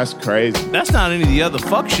 That's crazy. That's not any of the other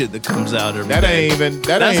fuck shit that comes out every That day. ain't even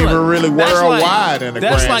That's really that's worldwide in the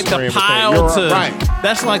That's grand like the scheme of things. pile You're to right.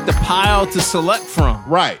 That's like the pile to select from.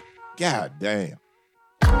 Right. God damn.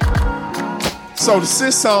 So the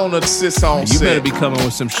Sisson of the Sisson You set. better be coming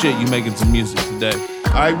with some shit. You making some music today.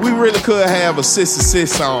 All right, we really could have a Sisson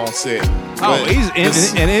set. Oh, But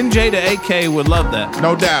and NJ to AK would love that.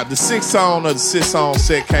 no doubt. The 6th song of the Sisson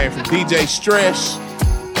set came from DJ Stretch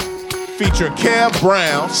featuring Kev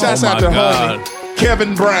Brown. Shouts out to homie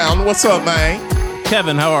Kevin Brown. What's up, man?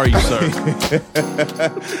 Kevin, how are you, sir?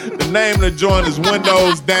 The name of the joint is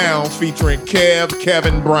Windows Down featuring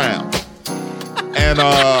Kevin Brown. And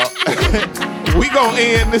we gonna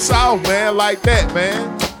end this off, man, like that,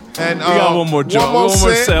 man. And We got one more joint. One more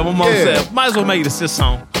set. Yeah. Might as well make it a sit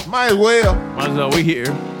song. Might as well. We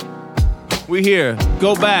here. We here.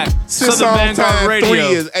 Go back. Sit Southern song Vanguard time Radio. 3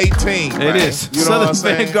 is 18. It man. is. You know what I'm Southern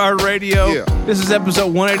saying? Vanguard Radio. Yeah. This is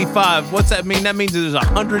episode 185. What's that mean? That means that there's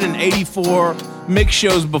 184 mix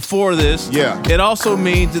shows before this. Yeah. It also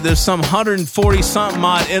means that there's some 140 something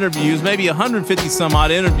odd interviews, maybe 150 some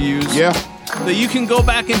odd interviews. Yeah. That you can go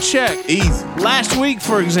back and check. Easy. Last week,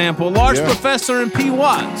 for example, Large Yeah. Professor and P.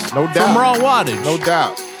 Watts. No doubt. From Raw Wattage. No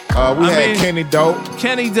doubt. We had Kenny Dope,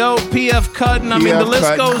 PF Cuttin. I mean, the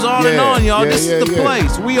list goes on and on, y'all. This is the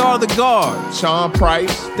place. We are the Guard. Sean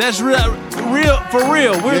Price. That's real for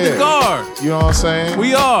real. We're the Guard. You know what I'm saying?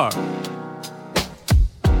 We are.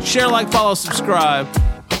 Share, like, follow, subscribe.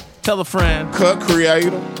 Tell a friend. Cut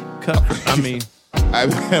creator.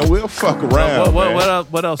 We'll fuck around.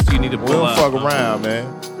 What else do you need to pull out? We'll fuck around,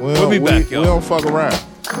 man. We'll be back, y'all. We don't fuck around.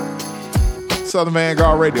 Southern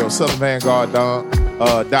Vanguard Radio, SouthernVanguard.com.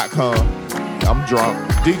 I'm drunk.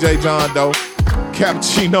 DJ John Doe,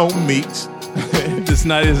 Cappuccino Meeks. This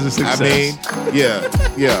night is a success. I mean, yeah.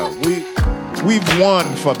 We've won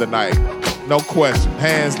for the night. No question.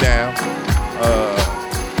 Hands down.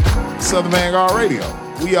 Southern Vanguard Radio.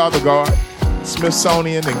 We are the Guard.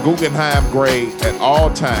 Smithsonian and Guggenheim grade at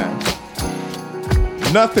all times.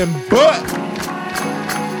 Nothing but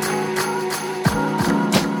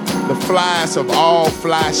the flies of all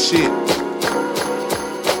fly shit.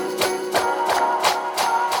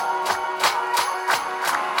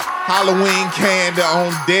 Halloween candy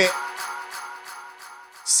on deck.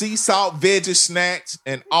 Sea salt veggie snacks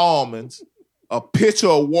and almonds. A pitcher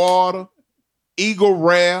of water. Eagle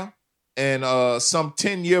Rare. And some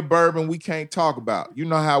 10-year bourbon we can't talk about. You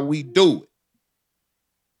know how we do it.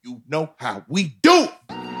 You know how we do it.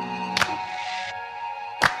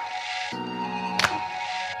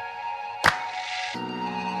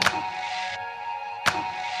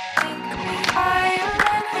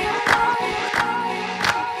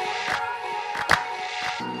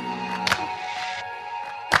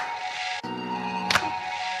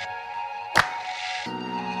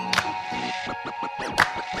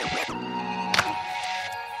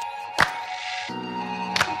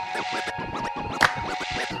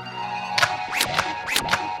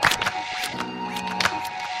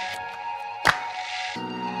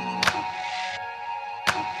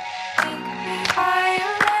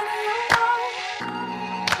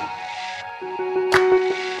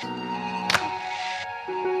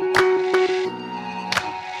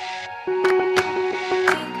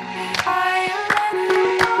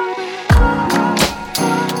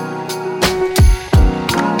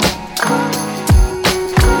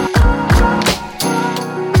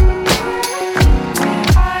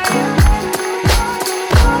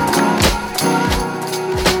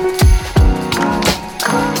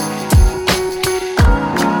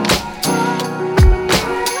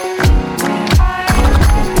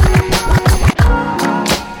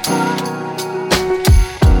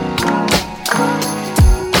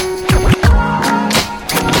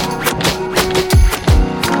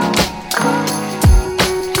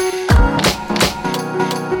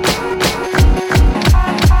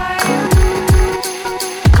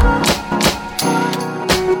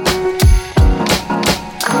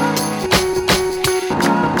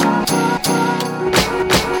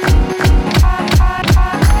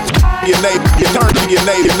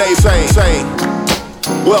 Say,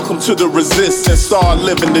 welcome to the resistance. Start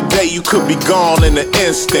living today, you could be gone in an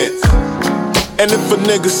instant. And if a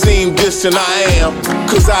nigga seem distant, I am.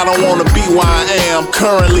 Cause I don't wanna be where I am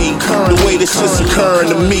currently. The way this shit's occurring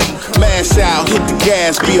to me. Mash out, hit the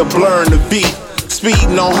gas, be a blur in the beat.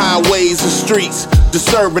 Speeding on highways and streets,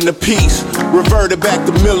 disturbing the peace. Reverted back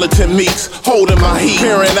to militant meeks, holding my heat.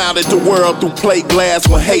 Peering out at the world through plate glass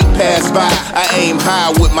when hate pass by. I aim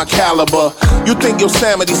high with my caliber. You think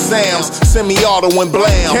Yosemite Sam's semi-auto and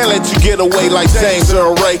blam. Can't let you get away like James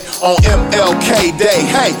Earl Ray on MLK Day.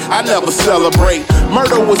 Hey, I never celebrate.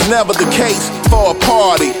 Murder was never the case for a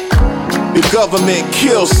party. The government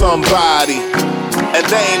killed somebody. And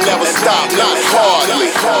they ain't never stopped, not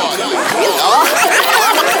hardly.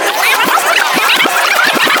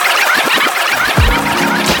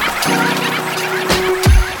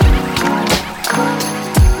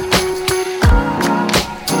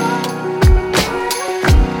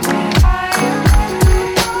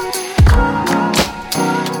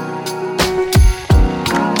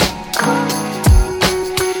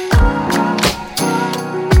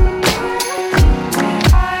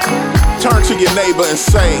 Turn to your neighbor and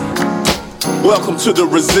say, welcome to the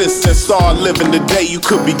resistance. Start living today, you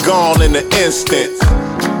could be gone in an instant.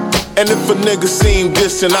 And if a nigga seem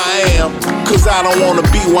distant, I am. Cause I don't wanna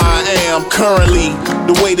be where I am currently.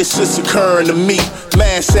 The way this shit's occurring to me.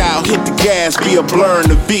 Mash out, hit the gas, be a blur in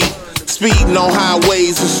the beat. Speeding on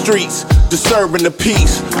highways and streets, disturbing the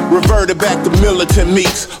peace. Reverted back to militant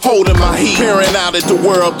meeks, holding my heat. Peering out at the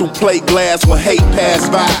world through plate glass when hate pass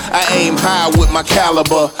by. I aim high with my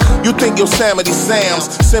caliber. You think Yosemite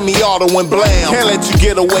Sam's semi-auto and blam. Can't let you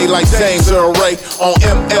get away like James Earl Ray on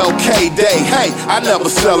MLK Day. Hey, I never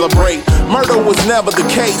celebrate. Murder was never the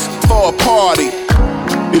case for a party.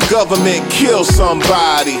 The government killed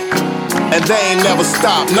somebody, and they ain't never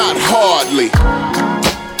stopped, not hardly.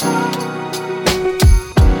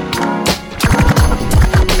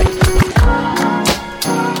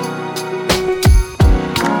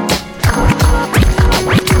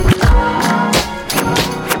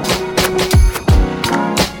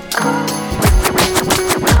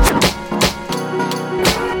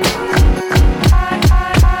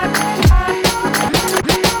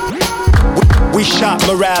 We shot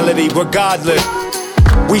morality regardless.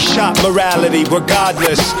 We shot morality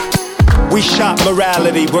regardless. We shot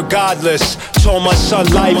morality regardless. Told my son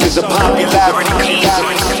life is a popularity.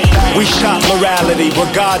 We shot morality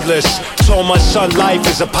regardless. Told my son life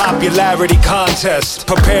is a popularity contest.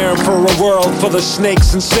 Preparing for a world full of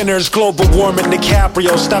snakes and sinners. Global warming,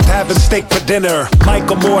 DiCaprio stopped having steak for dinner.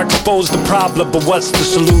 Michael Moore exposed the problem, but what's the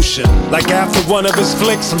solution? Like after one of his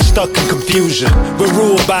flicks, I'm stuck in confusion. We're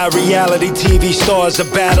ruled by reality TV stars, a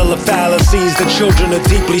battle of fallacies. The children are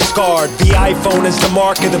deeply scarred. The iPhone is the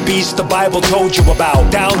mark of the beast the Bible told you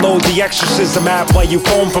about. Download the exorcism app while you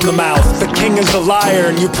foam from the mouth. The king is a liar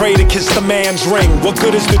and you pray to kiss the man's ring. What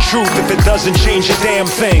good is the truth if it doesn't change a damn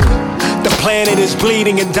thing? The planet is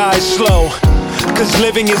bleeding and dies slow, cause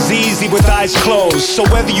living is easy with eyes closed. So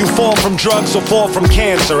whether you fall from drugs or fall from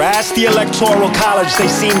cancer, ask the Electoral College, they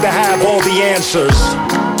seem to have all the answers.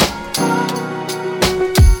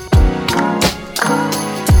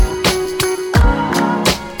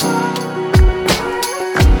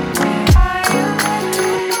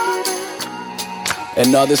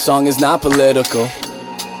 Another song is not political.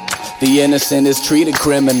 The innocent is treated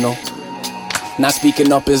criminal. Not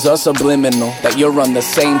speaking up is a subliminal. That you're on the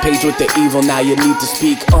same page with the evil, now you need to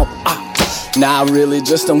speak up. Nah, I really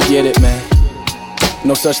just don't get it, man.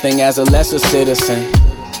 No such thing as a lesser citizen.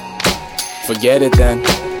 Forget it then.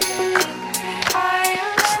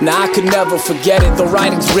 Nah, I could never forget it. The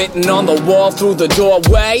writing's written on the wall through the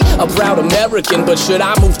doorway. A proud American, but should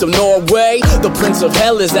I move to Norway? The Prince of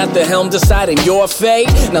Hell is at the helm deciding your fate.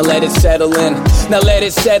 Now let it settle in. Now let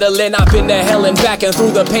it settle in. I've been to hell and back and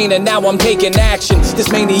through the pain, and now I'm taking action.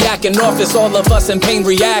 This maniac in office, all of us in pain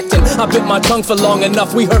reacting. I bit my tongue for long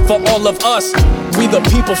enough, we hurt for all of us. We the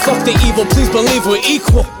people, fuck the evil, please believe we're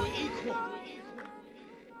equal.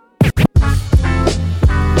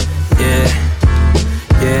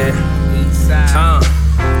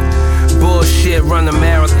 Bullshit, run a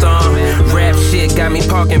marathon. Rap shit got me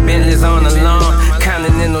parking Bentleys on the lawn.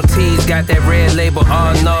 Continental T's got that red label,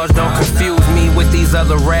 all noise. Don't confuse me with these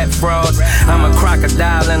other rap frauds. I'm a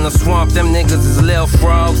crocodile in the swamp, them niggas is little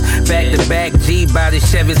frogs. Back to back G-body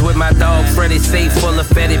Chevys with my dog Freddy. Safe full of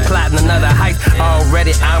Fetty, plotting another heist.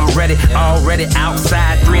 Already, I'm ready, already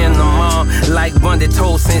outside 3 in the morning. Like Bundy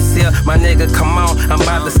told Sincere, my nigga, come on. I'm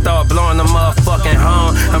about to start blowing the motherfucking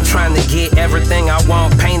horn. I'm trying to get everything I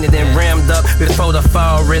want painted and rimmed up before the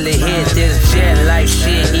fall really hit. This jet life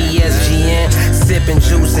shit, ESGN. Sipping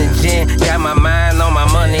juice and gin. Got my mind on my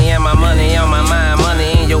money and my money on my mind.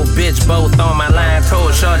 Money and your bitch both on my line.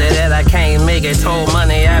 Told shorty that I can't make it. Told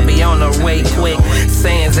money I be on the way quick.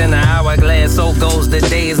 Sands in the hourglass, so goes the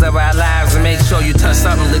days of our lives. And make sure you touch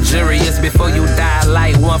something luxurious before you die.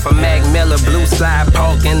 Like one from Mac Miller, Blue Slide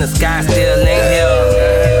Park in the sky still ain't here.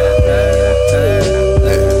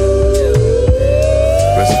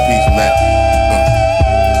 Rest in peace, Mac.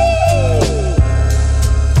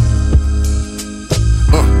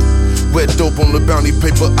 Wet dope on the bounty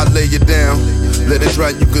paper, I lay it down. Let it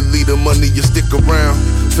dry, you can leave the money, you stick around.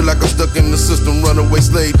 Feel like I'm stuck in the system, runaway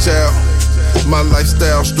slave child. My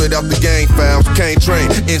lifestyle, straight out the gang files. Can't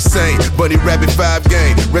train, insane, Bunny Rabbit 5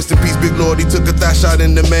 game. Rest in peace, Big Lord, he took a thigh shot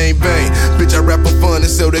in the main vein. Bitch, I rap for fun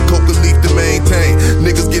and sell that coca leaf to maintain.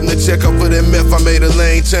 Niggas getting a check up for that meth, I made a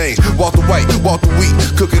lane change. Walter White, Walter Wheat,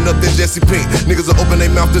 cooking up that Jesse Pink. Niggas will open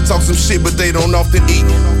their mouth to talk some shit, but they don't often eat.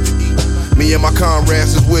 Me and my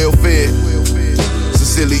comrades is well fed.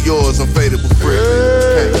 Sincerely yours, unfadable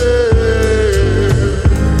friend.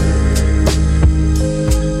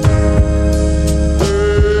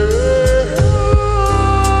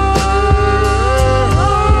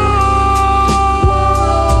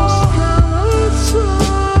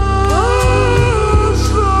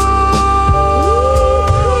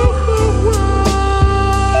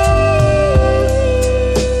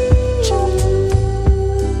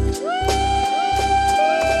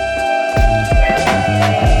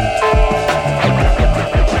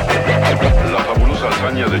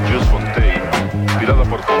 De Jules Fontaine, tirada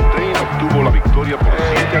por Fontaine, obtuvo la victoria por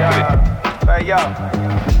 7-3. Hey, yo,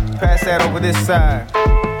 pass that over this side.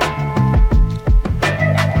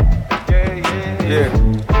 Yeah.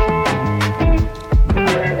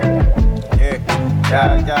 Yeah.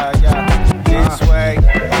 This way.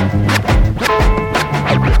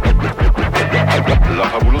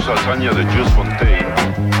 famosa hazaña de Juice Fontaine,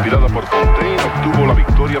 inspirada por Fontaine, obtuvo la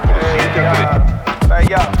victoria por 7-3.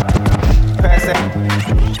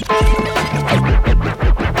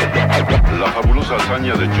 La fabulosa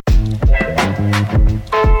hazaña de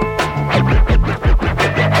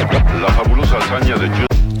La fabulosa hazaña de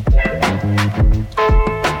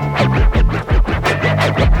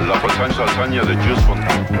La famosa hazaña de Juice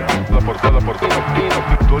Fontaine, la portada por Fontaine,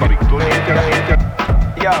 victoria.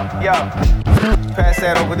 Yo, pass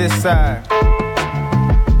that over this side.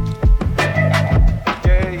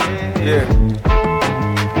 Yeah.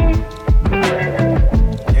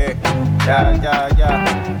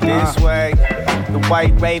 This way, the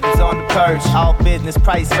white ravens on the perch. All business,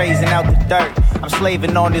 price raising out the dirt. I'm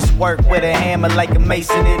slaving on this work with a hammer like a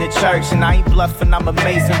mason in a church. And I ain't bluffing, I'm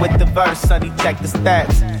amazing with the verse. Sonny, check the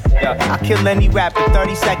stats. Yeah, I kill any rapper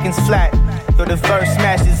 30 seconds flat. So the verse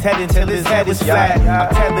smash his head until his head is flat.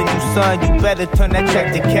 I'm telling you, son, you better turn that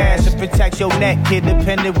check to cash and protect your neck, kid,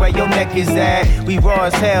 depending where your neck is at. We raw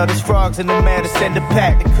as hell, there's frogs in the man to send a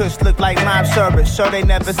pack. The kush look like lime sherbet, sure they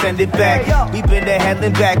never send it back. We been to hell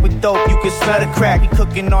and back with dope, you can smell the crack. We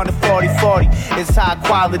cooking on the 40-40, it's high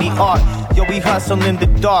quality art. Yo, we hustle in the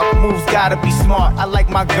dark, moves gotta be smart. I like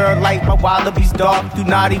my girl light, my wallabies dark. Do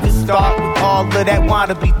not even start with all of that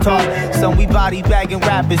wannabe talk. So we body bagging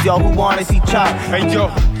rappers, yo, who wanna see chop. Hey, yo,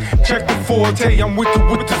 check the forte, I'm with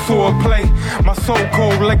the sword play. My soul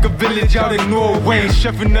cold like a village out in Norway.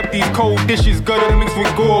 Chefing up these cold dishes, gutter mixed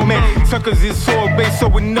with gourmet. Suckers is sorbet, so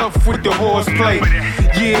enough with the horseplay.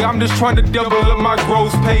 Yeah, I'm just trying to double up my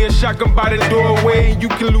gross pay. A shotgun by the doorway, and you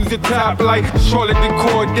can lose the top like Charlotte the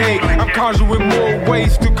Corday. I'm conjuring more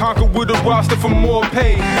ways to conquer with a roster for more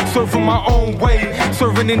pay. Surfing my own way,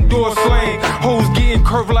 serving indoor slang. Hoes getting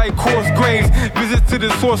curved like coarse grains. Visit to the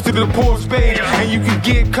source to the poor spade, and you can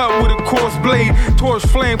get cut with a coarse blade. Torch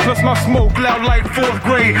flame plus my smoke loud like 4th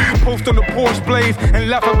grade. Post on the porch blaze and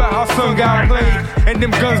laugh about how son got played. And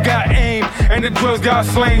them guns got aim, and the drugs got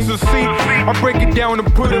slain. So see, I break it down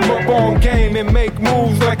and put him up on game and make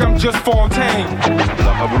moves like I'm just Fontaine.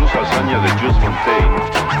 La fabulosa hazaña de Juice Fontaine,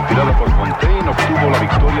 inspirada por Fontaine, obtuvo la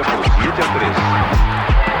victoria por 7-3.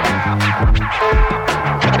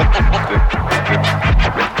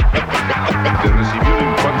 De recibió el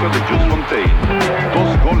impacto de Juice Fontaine.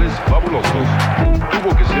 2 goles fabulosos.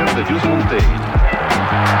 Tuvo que ser de Juice Fontaine.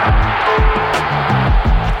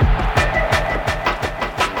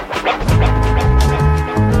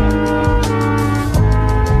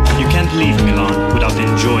 You can't leave Milan without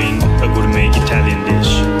enjoying a gourmet Italian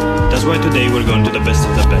dish. That's why today we're going to the best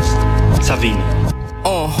of the best. Savini.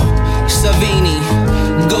 Savini,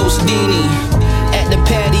 Ghostini, at the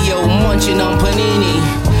patio munching on panini.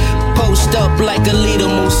 Post up like a leader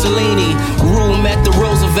Mussolini. Room at the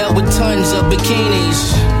Roosevelt with tons of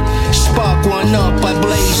bikinis. Spark one up, I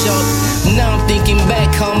blaze up. Now I'm thinking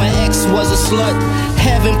back how my ex was a slut.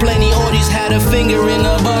 Having plenty orgies, had a finger in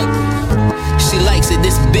her butt. She likes it,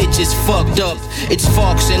 this bitch is fucked up. It's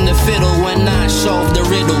Fox and the fiddle when I solve the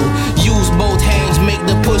riddle. Use both hands, make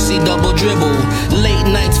the pussy double dribble. Late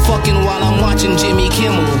nights fucking while I'm watching Jimmy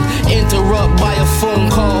Kimmel. Interrupt by a phone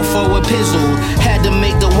call for a pizzle. Had to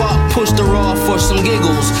make the walk, pushed her off for some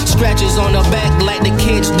giggles. Scratches on her back like the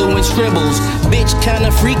kids doing scribbles. Bitch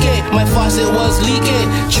kinda freaky, my faucet was leaking.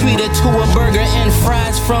 Treated to a burger and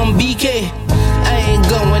fries from BK. I ain't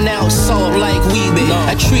going out soft like Weebie.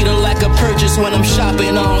 I treat her like a purchase when I'm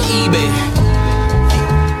shopping on eBay.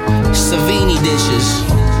 Savini dishes.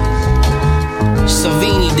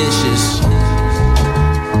 Savini dishes.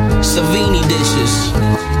 Savini dishes.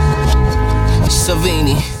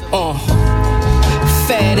 Savini.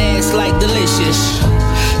 Fat ass like delicious.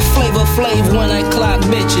 Flavor Flav when I clock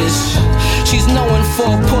bitches. She's known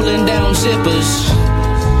for pulling down zippers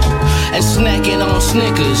and snacking on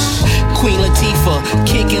Snickers. Queen Latifah,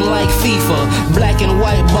 kicking like FIFA. Black and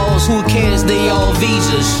white balls, who cares, they all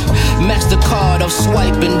visas. MasterCard of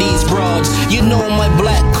swiping these broads. You know my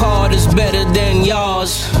black card is better than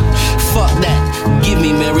yours. Fuck that, give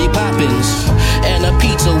me Mary Poppins. And a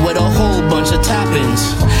pizza with a whole bunch of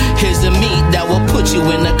toppings. Here's the meat that will put you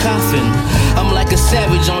in a coffin. I'm like a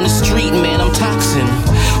savage on the street, man, I'm toxin.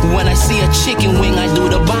 When I see a chicken wing, I do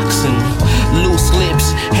the boxing. Loose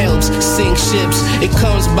lips, helps sink ships. It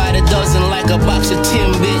comes by the dozen like a box of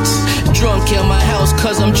Timbits. Drunk in my house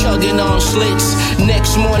cause I'm chugging on slits.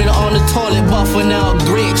 Next morning on the toilet buffing out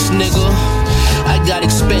grits, nigga. I got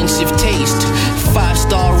expensive taste.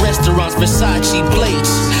 5-star restaurants, Versace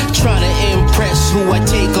plates. Trying to impress who I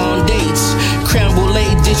take on dates. Creme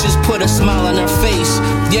brulee dishes put a smile on her face.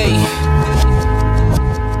 Yay.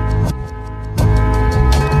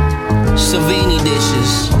 Savini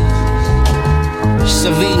dishes.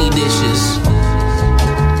 Savini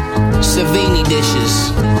Savini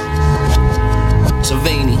dishes.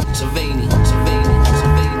 Savini.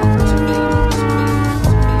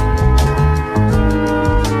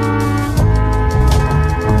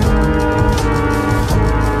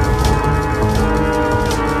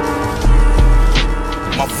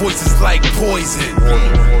 My voice is like poison.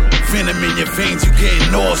 Venom in your veins, you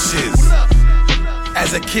getting nauseous.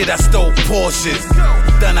 As a kid, I stole Porsches.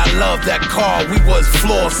 Then I loved that car, we was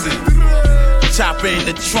flossing. Chopper in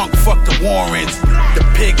the trunk, fuck the Warrens. The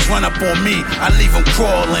pigs run up on me, I leave them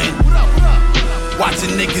crawling.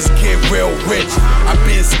 Watching niggas get real rich. I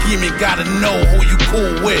been scheming, gotta know who you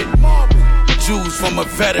cool with. Jews from a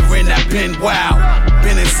veteran that been wild.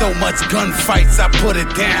 Been in so much gunfights, I put it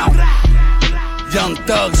down. Young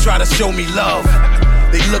thugs try to show me love.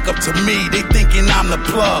 They look up to me, they thinking I'm the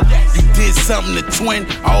plug. You did something to Twin,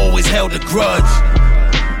 I always held a grudge.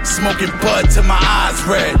 Smoking bud till my eyes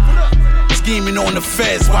red. Scheming on the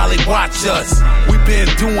feds while they watch us. We been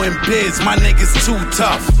doing biz, my niggas too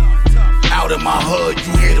tough. Out of my hood,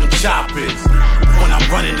 you hear them choppers. When I'm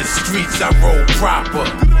running the streets, I roll proper.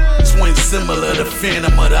 Twin similar to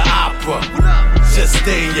Phantom of the Opera. Just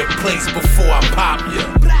stay in your place before I pop ya.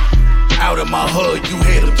 Out of my hood, you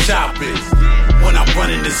hear them choppers. When I'm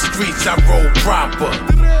running the streets, I roll proper.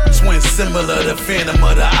 Twin similar to Phantom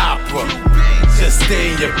of the Opera. Just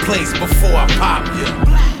stay in your place before I pop ya.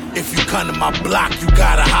 If you come to my block, you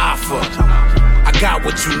gotta offer. I got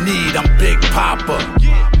what you need, I'm Big Papa.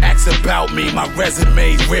 Ask about me, my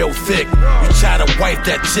resume's real thick. You try to wipe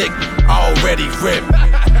that chick, I already ripped.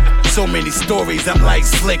 So many stories, I'm like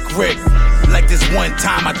Slick Rick. Like this one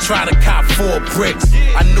time I tried to cop 4 bricks.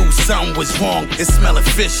 I knew something was wrong, it smellin'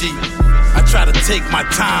 fishy. I try to take my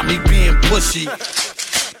time, he being pushy.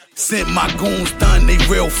 Sent my goons done, they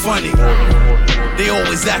real funny. They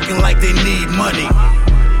always acting like they need money.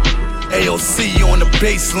 AOC on the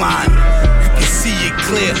baseline, you can see it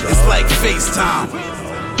clear, it's like FaceTime.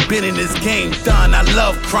 Been in this game done, I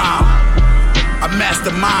love crime. I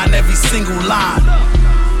mastermind every single line.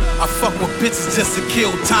 I fuck with bitches just to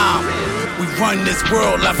kill time. We run this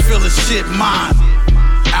world, I feel the shit mine.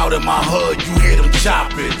 Out of my hood, you hear them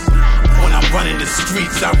choppers. When I'm running the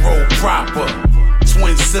streets, I roll proper.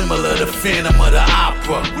 Twin similar to Phantom of the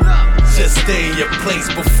Opera. Just stay in your place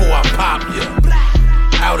before I pop ya.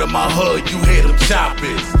 Out of my hood, you hear them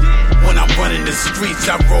choppers. When I'm running the streets,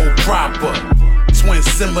 I roll proper. Twin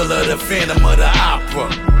similar to Phantom of the Opera.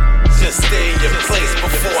 Just stay in your place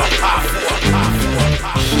before I pop ya.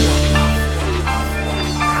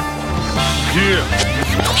 Yeah.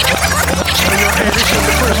 Hey, this is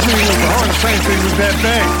the first meeting of the hardest same thing with that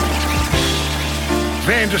bang.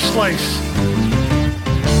 Vander Slice.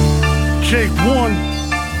 Jake 1.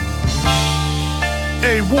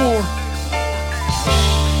 A War.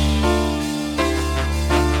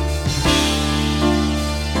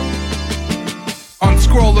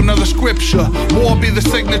 Unscroll another scripture. War be the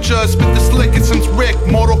signature. Spit the slickest since Rick.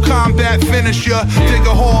 Mortal Kombat finisher. Dig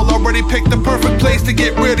a hole. Already picked the perfect place to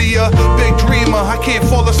get rid of ya. Big dreamer. I can't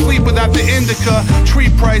fall asleep without the indica. Tree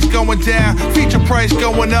price going down. Feature price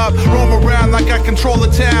going up. Roam around like I control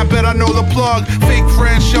the town. Bet I know the plug. Fake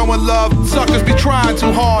friends showing love. Suckers be trying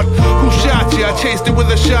too hard. Who shot ya? I chased it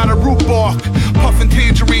with a shot of root bark. Puffin'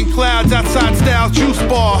 tangerine clouds outside Styles Juice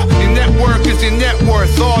Bar. Your network is your net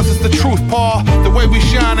worth. Ours is the truth, Paul. The way we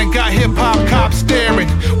shine and got hip-hop cops staring.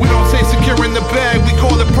 We don't say securing the bag, we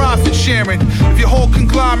call it profit sharing. If your whole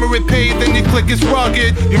conglomerate paid, then your click is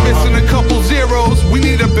rugged. You're missing a couple zeros, we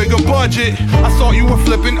need a bigger budget. I thought you were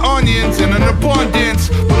flipping onions in an abundance,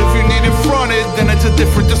 but if you need it fronted, then it's a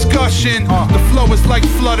different discussion. The flow is like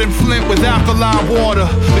flooding Flint with alkaline water.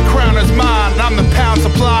 The crown is mine, I'm the pound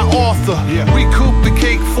supply author. Recoup the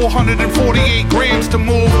cake, 448 grams to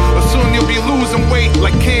move, or soon you'll be losing weight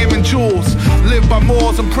like Cam and Jules. Live by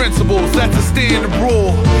morals and principles, that's a standard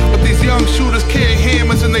rule. But these young shooters carry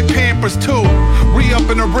hammers and they pampers too. Re-up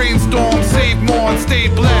in a rainstorm, save more and stay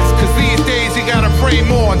blessed. Cause these days you gotta pray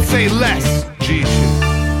more and say less. G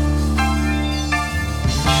shit.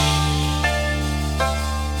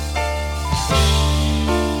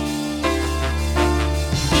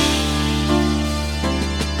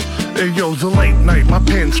 Hey yo, the late night, my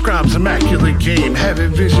pen scribes immaculate game.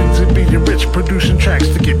 Having visions of being rich, producing tracks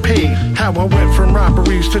to get paid. How I went from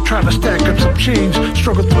robberies to try to stack up some change.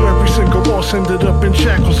 Struggled through every single loss, ended up in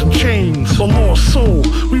shackles and chains. A lost soul,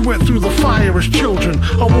 we went through the fire as children.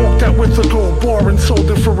 I walked out with a gold bar and sold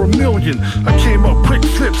it for $1 million. I came up quick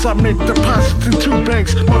flips, I make deposits in 2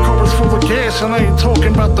 banks. My car is full of gas and I ain't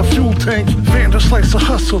talking about the fuel tank. Vander Slice a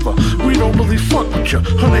hustler, we don't really fuck with ya.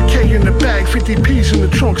 100K in the bag, 50 P's in the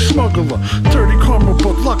trunk, smuggler. Dirty karma,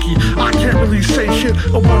 but lucky, I can't really say shit.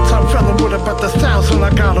 A one-time felon with about 1,000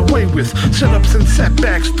 I got away with. Setups and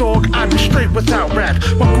setbacks, dog, I be straight without rat.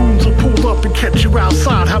 My goons will pull up and catch you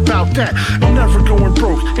outside, how about that? I'm never going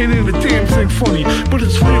broke, it ain't a damn thing funny. But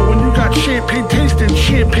it's real when you got champagne tasting,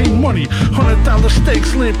 champagne money. $100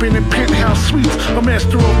 steaks, lamping, and penthouse suites. A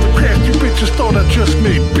master of the craft, you bitches thought I just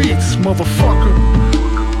made beats, motherfucker.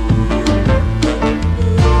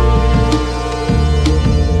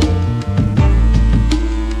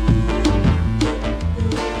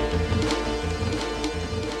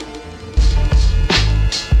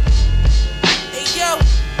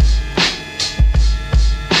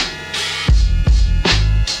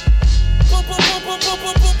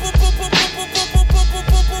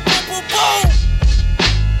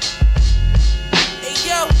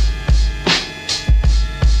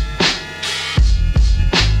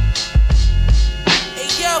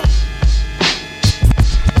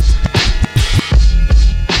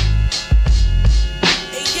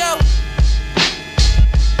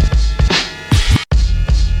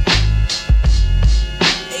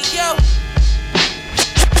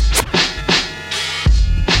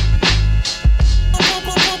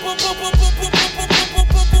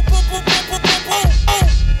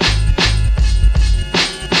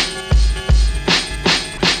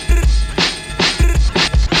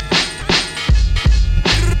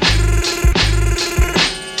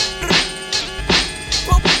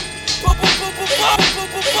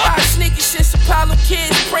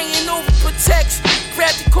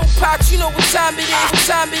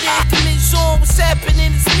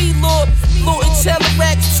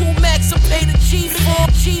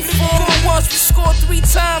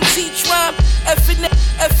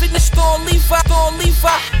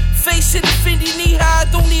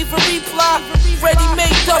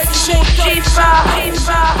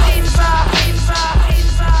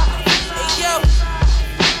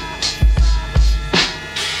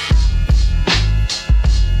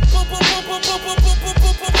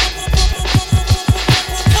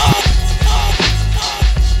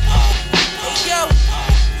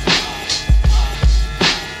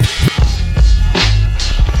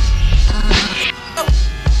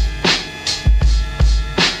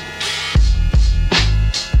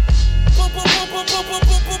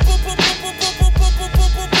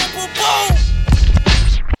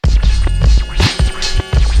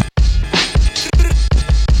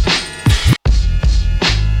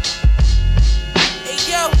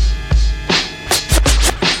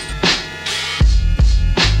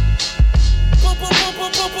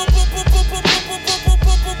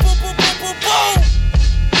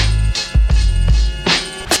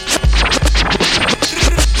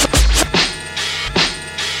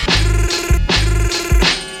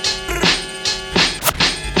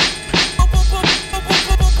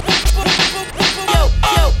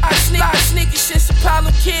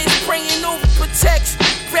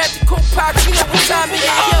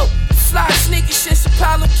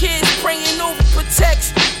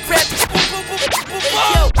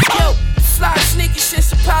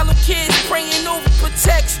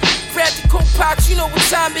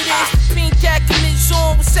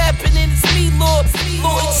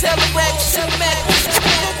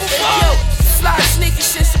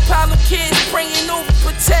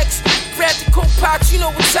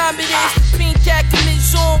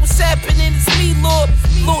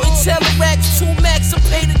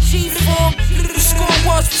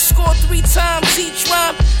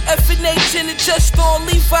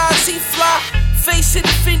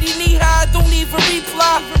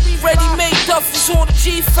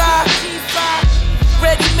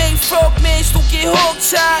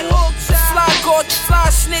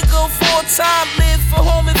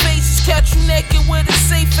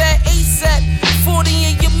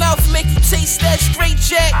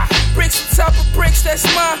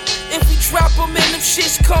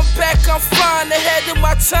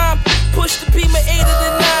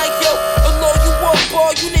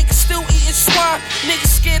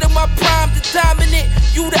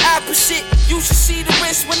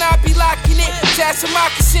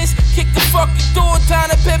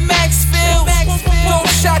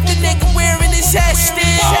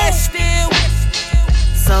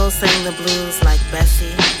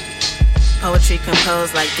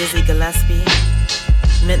 Like Dizzy Gillespie,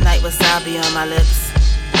 midnight wasabi on my lips,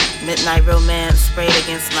 midnight romance sprayed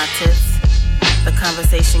against my tits. The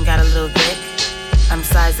conversation got a little thick, I'm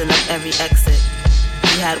sizing up every exit.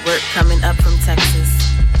 He had work coming up from Texas,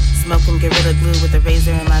 smoking Gorilla Glue with a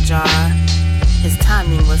razor in my jaw. His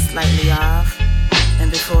timing was slightly off,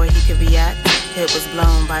 and before he could react, it was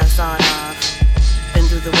blown by a sawed-off. Been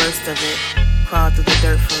through the worst of it, crawled through the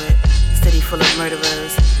dirt for it, city full of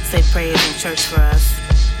murderers. Say prayers in church for us.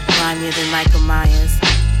 Grimier than Michael Myers.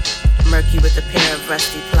 Murky with a pair of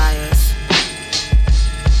rusty pliers.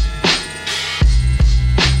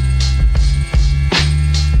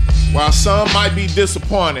 While some might be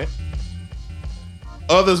disappointed,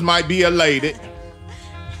 others might be elated.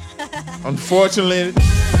 Unfortunately,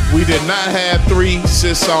 we did not have 3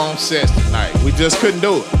 song sets tonight. We just couldn't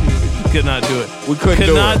do it. Could not do it. We couldn't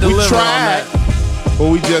do it. We tried, but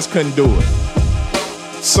we just couldn't do it.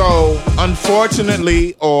 So,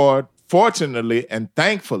 unfortunately, or fortunately and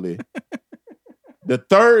thankfully, the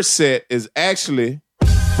 3rd set is actually a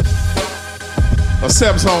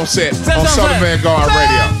 7-song set on Southern Vanguard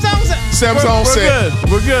Radio. 7-song set.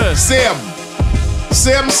 We're good.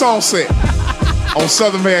 7-song set on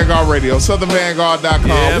Southern Vanguard Radio, southernvanguard.com.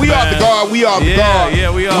 Yeah, we are the guard. We are the guard.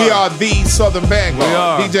 Yeah, we are. We are the Southern Vanguard. We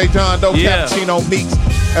are. DJ John Doe, Cappuccino Meeks.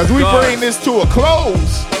 As we bring this to a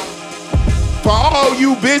close, for all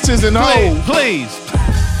you bitches and hoes, please,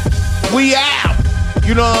 we out.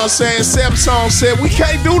 You know what I'm saying? 7-song set. We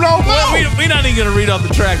can't do no more. We're not even gonna read off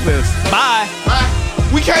the track list. Bye.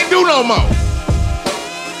 We can't do no more.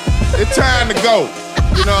 It's time to go.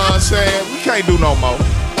 You know what I'm saying? We can't do no more.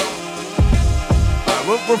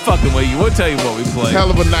 We're fucking with you. We'll tell you what we play. Hell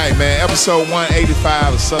of a night, man. Episode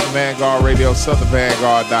 185 of Southern Vanguard Radio,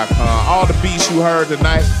 southernvanguard.com. All the beats you heard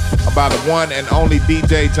tonight about the one and only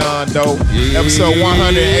DJ John Doe. Yeah. Episode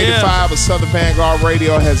 185 of Southern Vanguard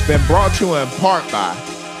Radio has been brought to you in part by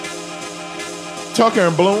Tucker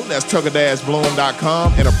and Bloom. That's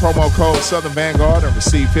tucker-bloom.com. Enter promo code Southern Vanguard and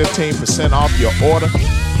receive 15% off your order.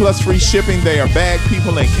 Plus free shipping. They are bag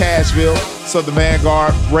people in Cashville. Southern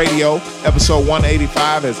Vanguard Radio, episode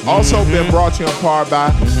 185, has also been brought to you in part by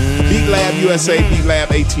Beat Lab USA, Beat Lab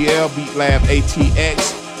ATL, Beat Lab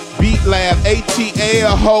ATX, Beat Lab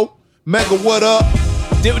ATL, ho. Mega, what up?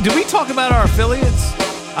 Did we talk about our affiliates?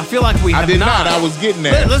 I feel like we have I did not. I was getting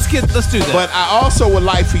there. Let's do that. But I also would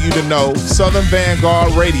like for you to know Southern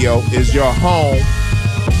Vanguard Radio is your home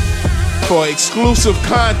for exclusive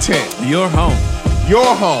content. Your home.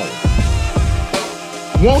 Your home.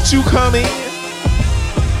 Won't you come in?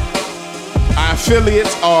 Our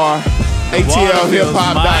affiliates are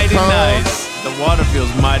ATLHipHop.com. Nice. The water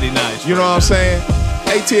feels mighty nice. You know what I'm saying?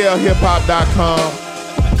 ATLHipHop.com.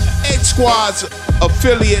 X Squad's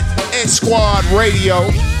affiliate, X Squad Radio,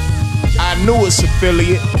 our newest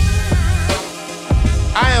affiliate.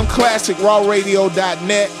 I am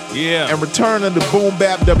ClassicRawRadio.net. Yeah. And Return of the Boom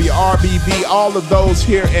Bap, WRBB, all of those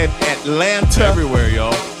here in Atlanta. Everywhere,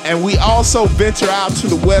 y'all. And we also venture out to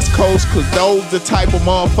the West Coast because those the type of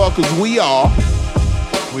motherfuckers we are.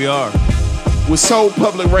 We are. With Soul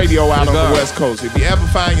Public Radio out on the West Coast. If you ever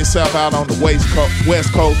find yourself out on the West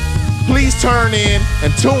Coast, please turn in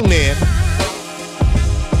and tune in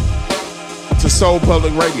to Soul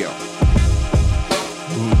Public Radio.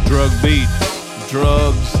 Ooh, drug beats.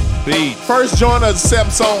 Drugs beats. First joint of the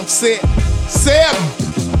 7-song set.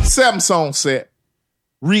 7-song set.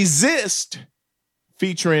 Resist,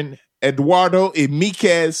 featuring Eduardo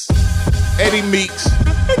Enriquez, Eddie Meeks,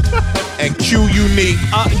 and Q Unique.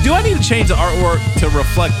 Do I need to change the artwork to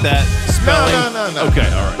reflect that spelling? No. Okay,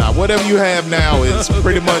 all right. Now, whatever you have now is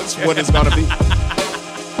pretty much what it's going to be.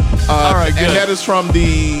 All right, good. And that is from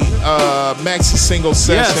the Maxi single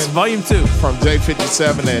session. Yes, volume 2. From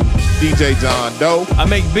J57 and DJ John Doe. I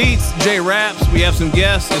make beats, J raps. We have some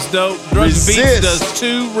guests. It's dope. Drugs Beats does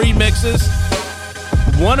 2 remixes.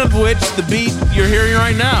 One of which, the beat you're hearing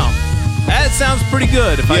right now. That sounds pretty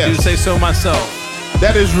good, if I do say so myself.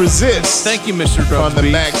 That is Resist. Thank you, Mr. Drugs From the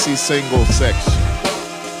Beats. Maxi single section.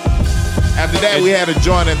 After that, we had a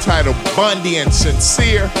joint entitled Bundy and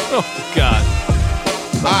Sincere. Oh, God.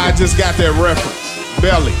 I just got that reference.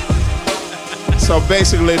 Belly. So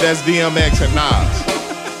basically, that's DMX and Nas.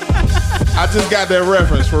 I just got that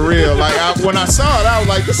reference for real. Like when I saw it, I was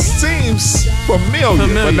like, this seems familiar.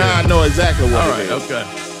 But now I know exactly what it is. Okay.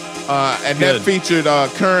 And that featured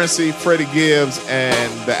Currency, Freddie Gibbs,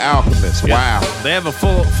 and The Alchemist. Yeah. Wow. They have a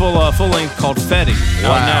full length called Fetty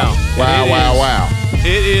out now. Wow.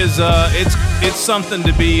 It is it's something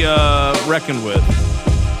to be reckoned with.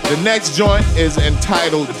 The next joint is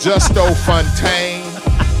entitled Justo Fontaine,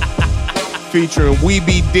 featuring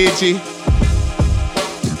Weeby Digi,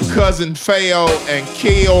 Cousin Feo, and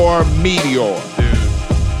Keor Meteor.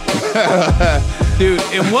 Dude,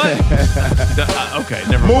 and what? Okay,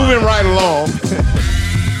 never mind. Moving right along.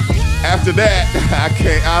 After that, I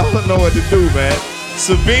don't know what to do, man.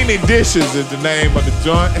 Savini Dishes is the name of the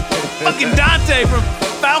joint. Fucking Dante from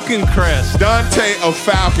Falcon Crest. Dante of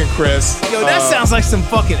Falcon Crest. Yo, that sounds like some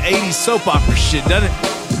fucking 80s soap opera shit, doesn't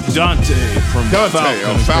it? Dante from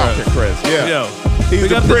Falcon Crest. Yeah. Yo, he's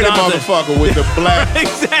the pretty motherfucker with the black.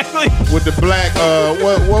 Exactly. With the black.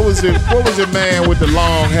 What was it? What was it, man, with the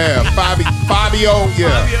long hair? Fabio.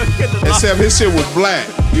 Yeah. Except his shit was black.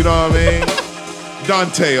 You know what I mean?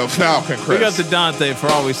 Dante of Falcon Crest. Big up to Dante for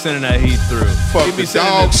always sending that heat through. Fuck the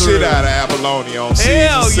dog shit out of Apollonia on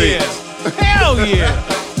season 6. Hell yeah.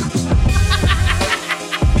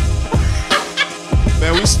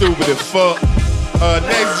 Man, we stupid as fuck.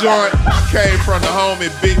 Next joint came from the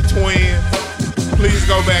homie Big Twins. Please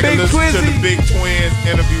go back and listen to the Big Twins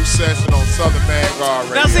interview session on Southern Vanguard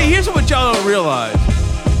Radio. Now see, here's what y'all don't realize.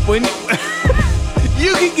 When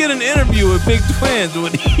you can get an interview with Big Twins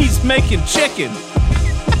when he's making chicken.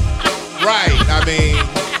 Right, I mean,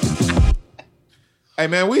 hey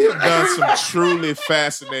man, we have done some truly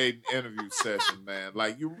fascinating interview sessions, man.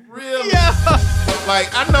 Like you really,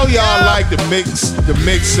 like I know y'all like the mix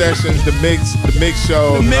sessions, the mix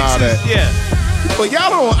shows, and all that. Yeah, but I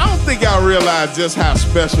don't think y'all realize just how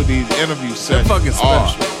special these interview sessions fucking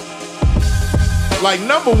special. are. Like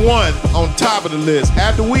number one on top of the list,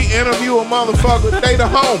 after we interview a motherfucker, they the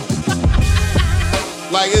homie.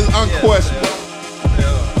 Like it's unquestionable.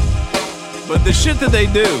 But the shit that they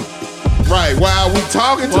do. Right, while we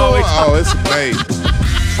talking to them, it's amazing.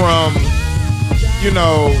 From,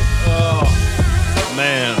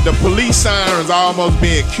 man, the police sirens almost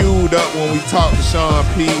being queued up when we talk to Sean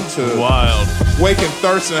P. to wild. Waking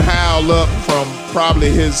Thurston Howell up from probably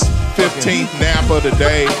his 15th nap of the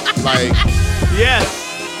day. Like, yes,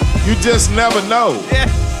 you just never know.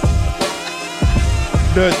 Yes.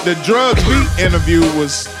 The drugs beat interview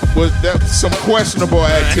was that some questionable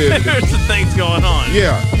activity. There's some things going on.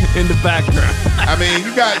 Yeah, in the background. I mean,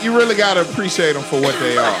 you really got to appreciate them for what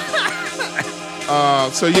they are.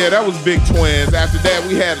 So yeah, that was Big Twins. After that,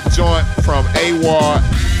 we had a joint from AWAR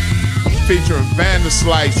featuring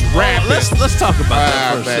Vanderslice rapping. Let's talk about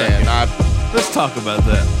that for a second. Let's talk about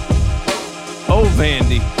that. Oh,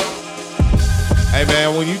 Vandy. Hey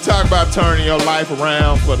man, when you talk about turning your life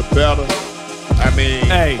around for the better, I mean,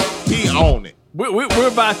 hey, he owned it. We're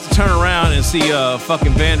about to turn around and see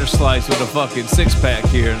fucking Vanderslice with a fucking 6-pack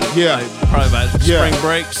here. Yeah, probably about spring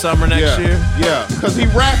break, summer next year. Yeah, because he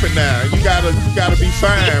rapping now. You gotta be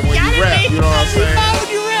fine when you rap. You know what I'm saying?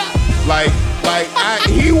 Like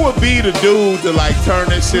he would be the dude to like turn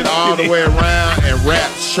this shit all the way around and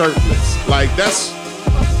rap shirtless. Like that's.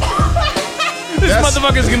 This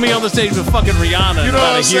motherfucker's gonna be on the stage with fucking Rihanna in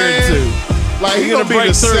about a year or two. Like he's gonna be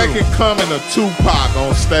the second coming of Tupac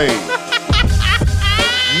on stage.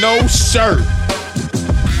 No shirt.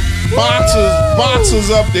 Boxers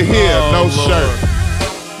up to here, no Lord.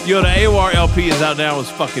 shirt. Yo, the AWAR LP is out now. It's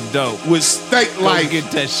fucking dope. With steak light get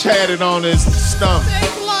that tatted on his stomach.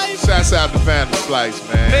 Shouts out to Vanderslice,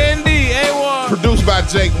 man. Vandy, AWAR. Produced by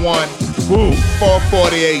Jake One.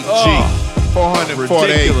 448G. 448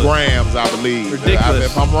 ridiculous. grams, I believe. Ridiculous.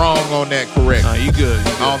 If I'm wrong on that, correct. No, you good.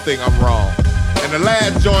 I don't think I'm wrong. And the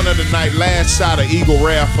last joint of the night, last shot of Eagle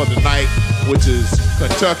Rare for the night, which is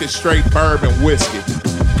Kentucky Straight Bourbon Whiskey.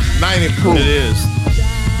 90 proof. It is.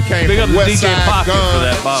 Came Big up from to West DJ Side Pocket Gun. for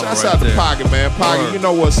that bottle Shouts right out to there. Pocket, man. Pocket, Word. you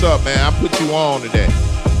know what's up, man. I put you on today.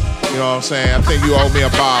 You know what I'm saying? I think you owe me a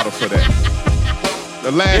bottle for that.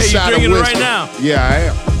 The last shot of drinking whiskey. it right now. Yeah,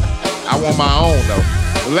 I am. I want my own, though.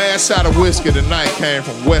 The last shot of whiskey tonight came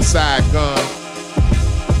from West Side Gun,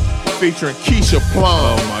 featuring Keisha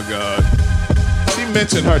Plum. Oh, my God. She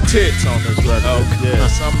mentioned her tits on this record. Yeah,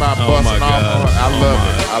 something about busting off on her.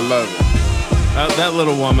 I love it. That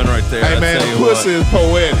little woman right there. Hey, man, the pussy is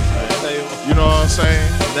poetic. You know what I'm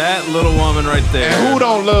saying? That little woman right there. And who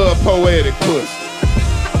don't love poetic pussy?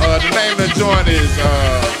 The name of the joint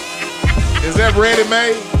is that Ready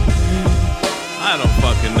Made? I don't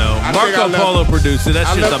fucking know. Marco Polo produced it. That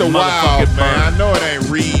shit's a motherfucking burn. Man. I know it ain't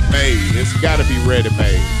Reed Made. It's got to be Ready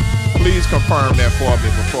Made. Please confirm that for me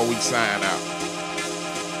before we sign out.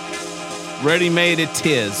 Ready Made it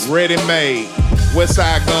tis. Ready Made. West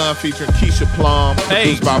Side Gun featuring Keisha Plum.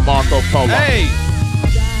 Produced by Marco Polo. Hey.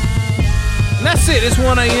 And that's it. It's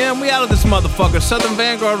 1 a.m. We out of this motherfucker. Southern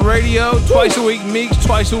Vanguard Radio. Twice a week Meeks.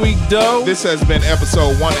 Twice a week Doe. This has been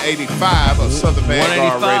episode 185 of Southern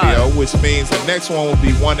Vanguard Radio, which means the next one will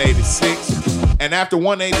be 186. And after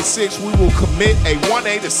 186, we will commit a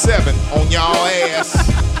 187 on y'all ass.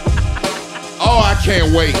 Oh, I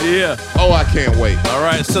can't wait. Yeah. Oh, I can't wait. All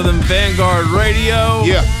right, Southern Vanguard Radio.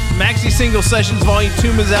 Yeah. Maxi Single Sessions Volume 2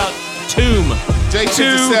 is out.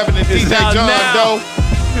 J57 and is DJ out John now. Doe.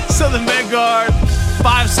 Southern Vanguard,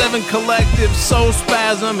 5-7 Collective, Soul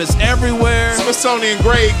Spasm, it's everywhere. Smithsonian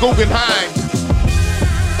Grade, Guggenheim.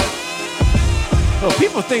 Well,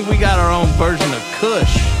 people think we got our own version of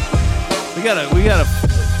Kush. We gotta.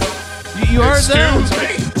 You heard that? Excuse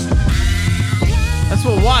me. That's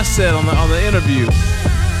what Watts said on the interview.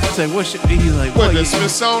 He's like, what should he's like? What, the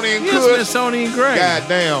Smithsonian Yeah, Kush? Smithsonian Gray. God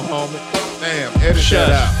damn, homie. Damn, edit Shush, that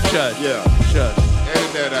out. shush, Yeah. shush.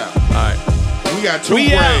 Edit that out. All right. We got two We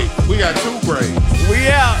grades. out. We got 2 grades. We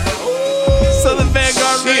out. Southern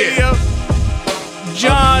Vanguard Shit. Radio.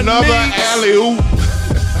 John Another Meeks. alley-oop.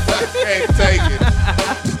 Can't take it.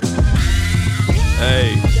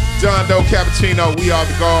 Hey. John Doe Cappuccino, we are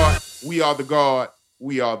the guard. We are the guard.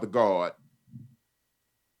 We are the guard.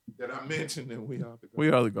 Did I mention that we are the guard?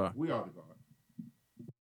 We are the guard. We are the guard.